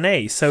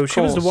DNA. So she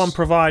was the course. one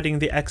providing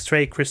the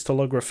X-ray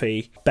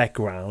crystallography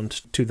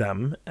background to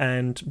them,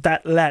 and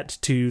that led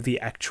to the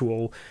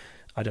actual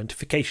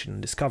identification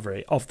and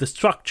discovery of the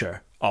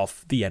structure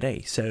of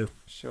DNA. So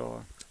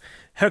Sure.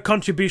 her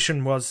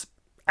contribution was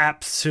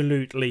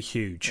absolutely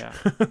huge. Yeah.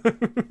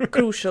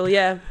 Crucial,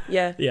 yeah.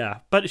 Yeah,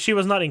 but she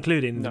was not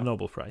included in the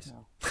Nobel Prize.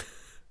 No.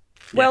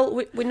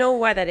 Well, we know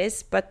why that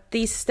is, but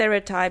these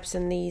stereotypes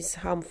and these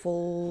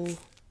harmful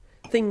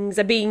things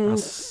are being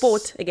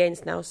fought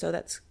against now, so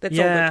that's all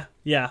good.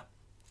 Yeah.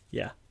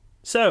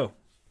 So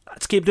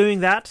let's keep doing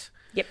that.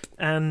 Yep.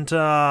 And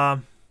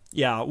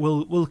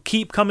we'll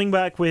keep coming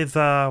back with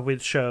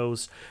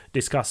shows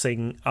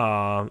discussing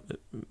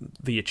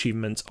the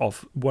achievements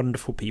of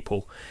wonderful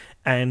people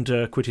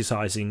and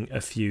criticizing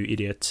a few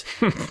idiots.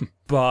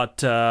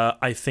 But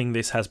I think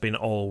this has been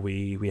all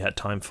we had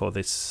time for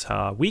this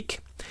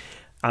week.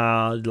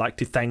 I'd like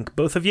to thank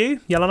both of you,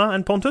 Jelena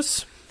and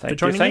Pontus, for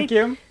joining me. Thank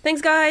you.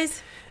 Thanks,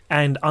 guys.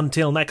 And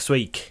until next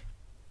week,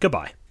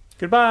 goodbye.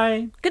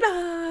 Goodbye.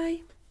 Goodbye.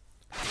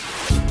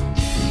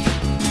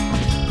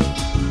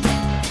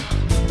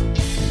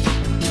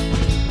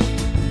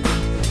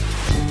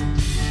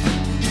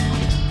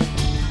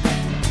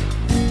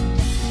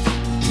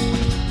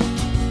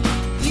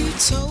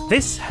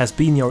 This has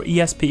been your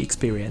ESP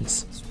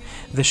experience.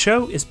 The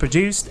show is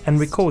produced and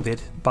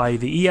recorded by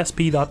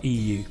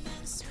TheESP.eu.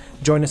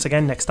 Join us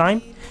again next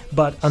time,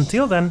 but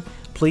until then,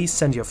 please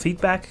send your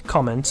feedback,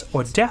 comments,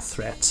 or death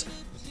threats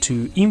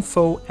to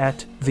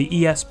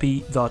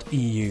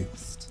info@theesp.eu.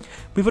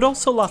 We would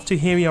also love to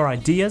hear your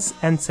ideas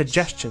and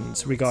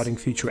suggestions regarding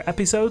future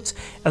episodes,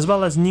 as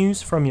well as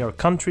news from your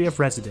country of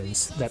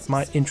residence that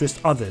might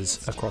interest others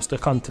across the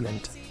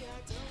continent.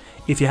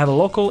 If you have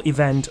a local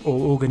event or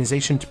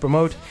organization to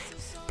promote,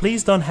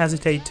 please don't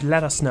hesitate to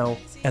let us know,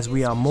 as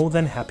we are more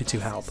than happy to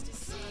help.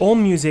 All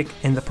music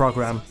in the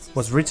program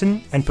was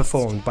written and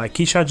performed by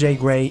Keisha J.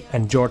 Gray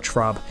and George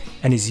Schwab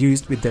and is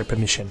used with their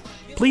permission.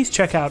 Please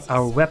check out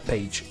our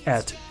webpage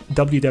at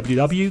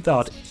www.theesp.eu,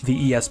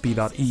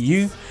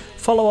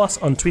 follow us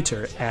on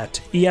Twitter at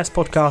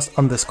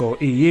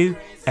espodcast_EU,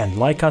 and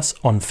like us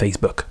on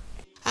Facebook.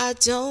 I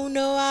don't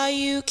know how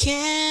you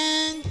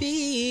can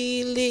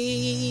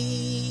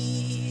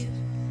believe.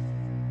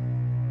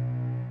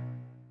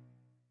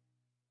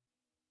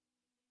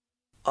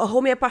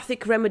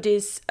 Homeopathic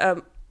remedies.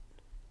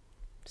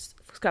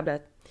 Scrap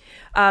that.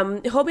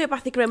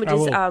 Homeopathic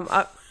remedies.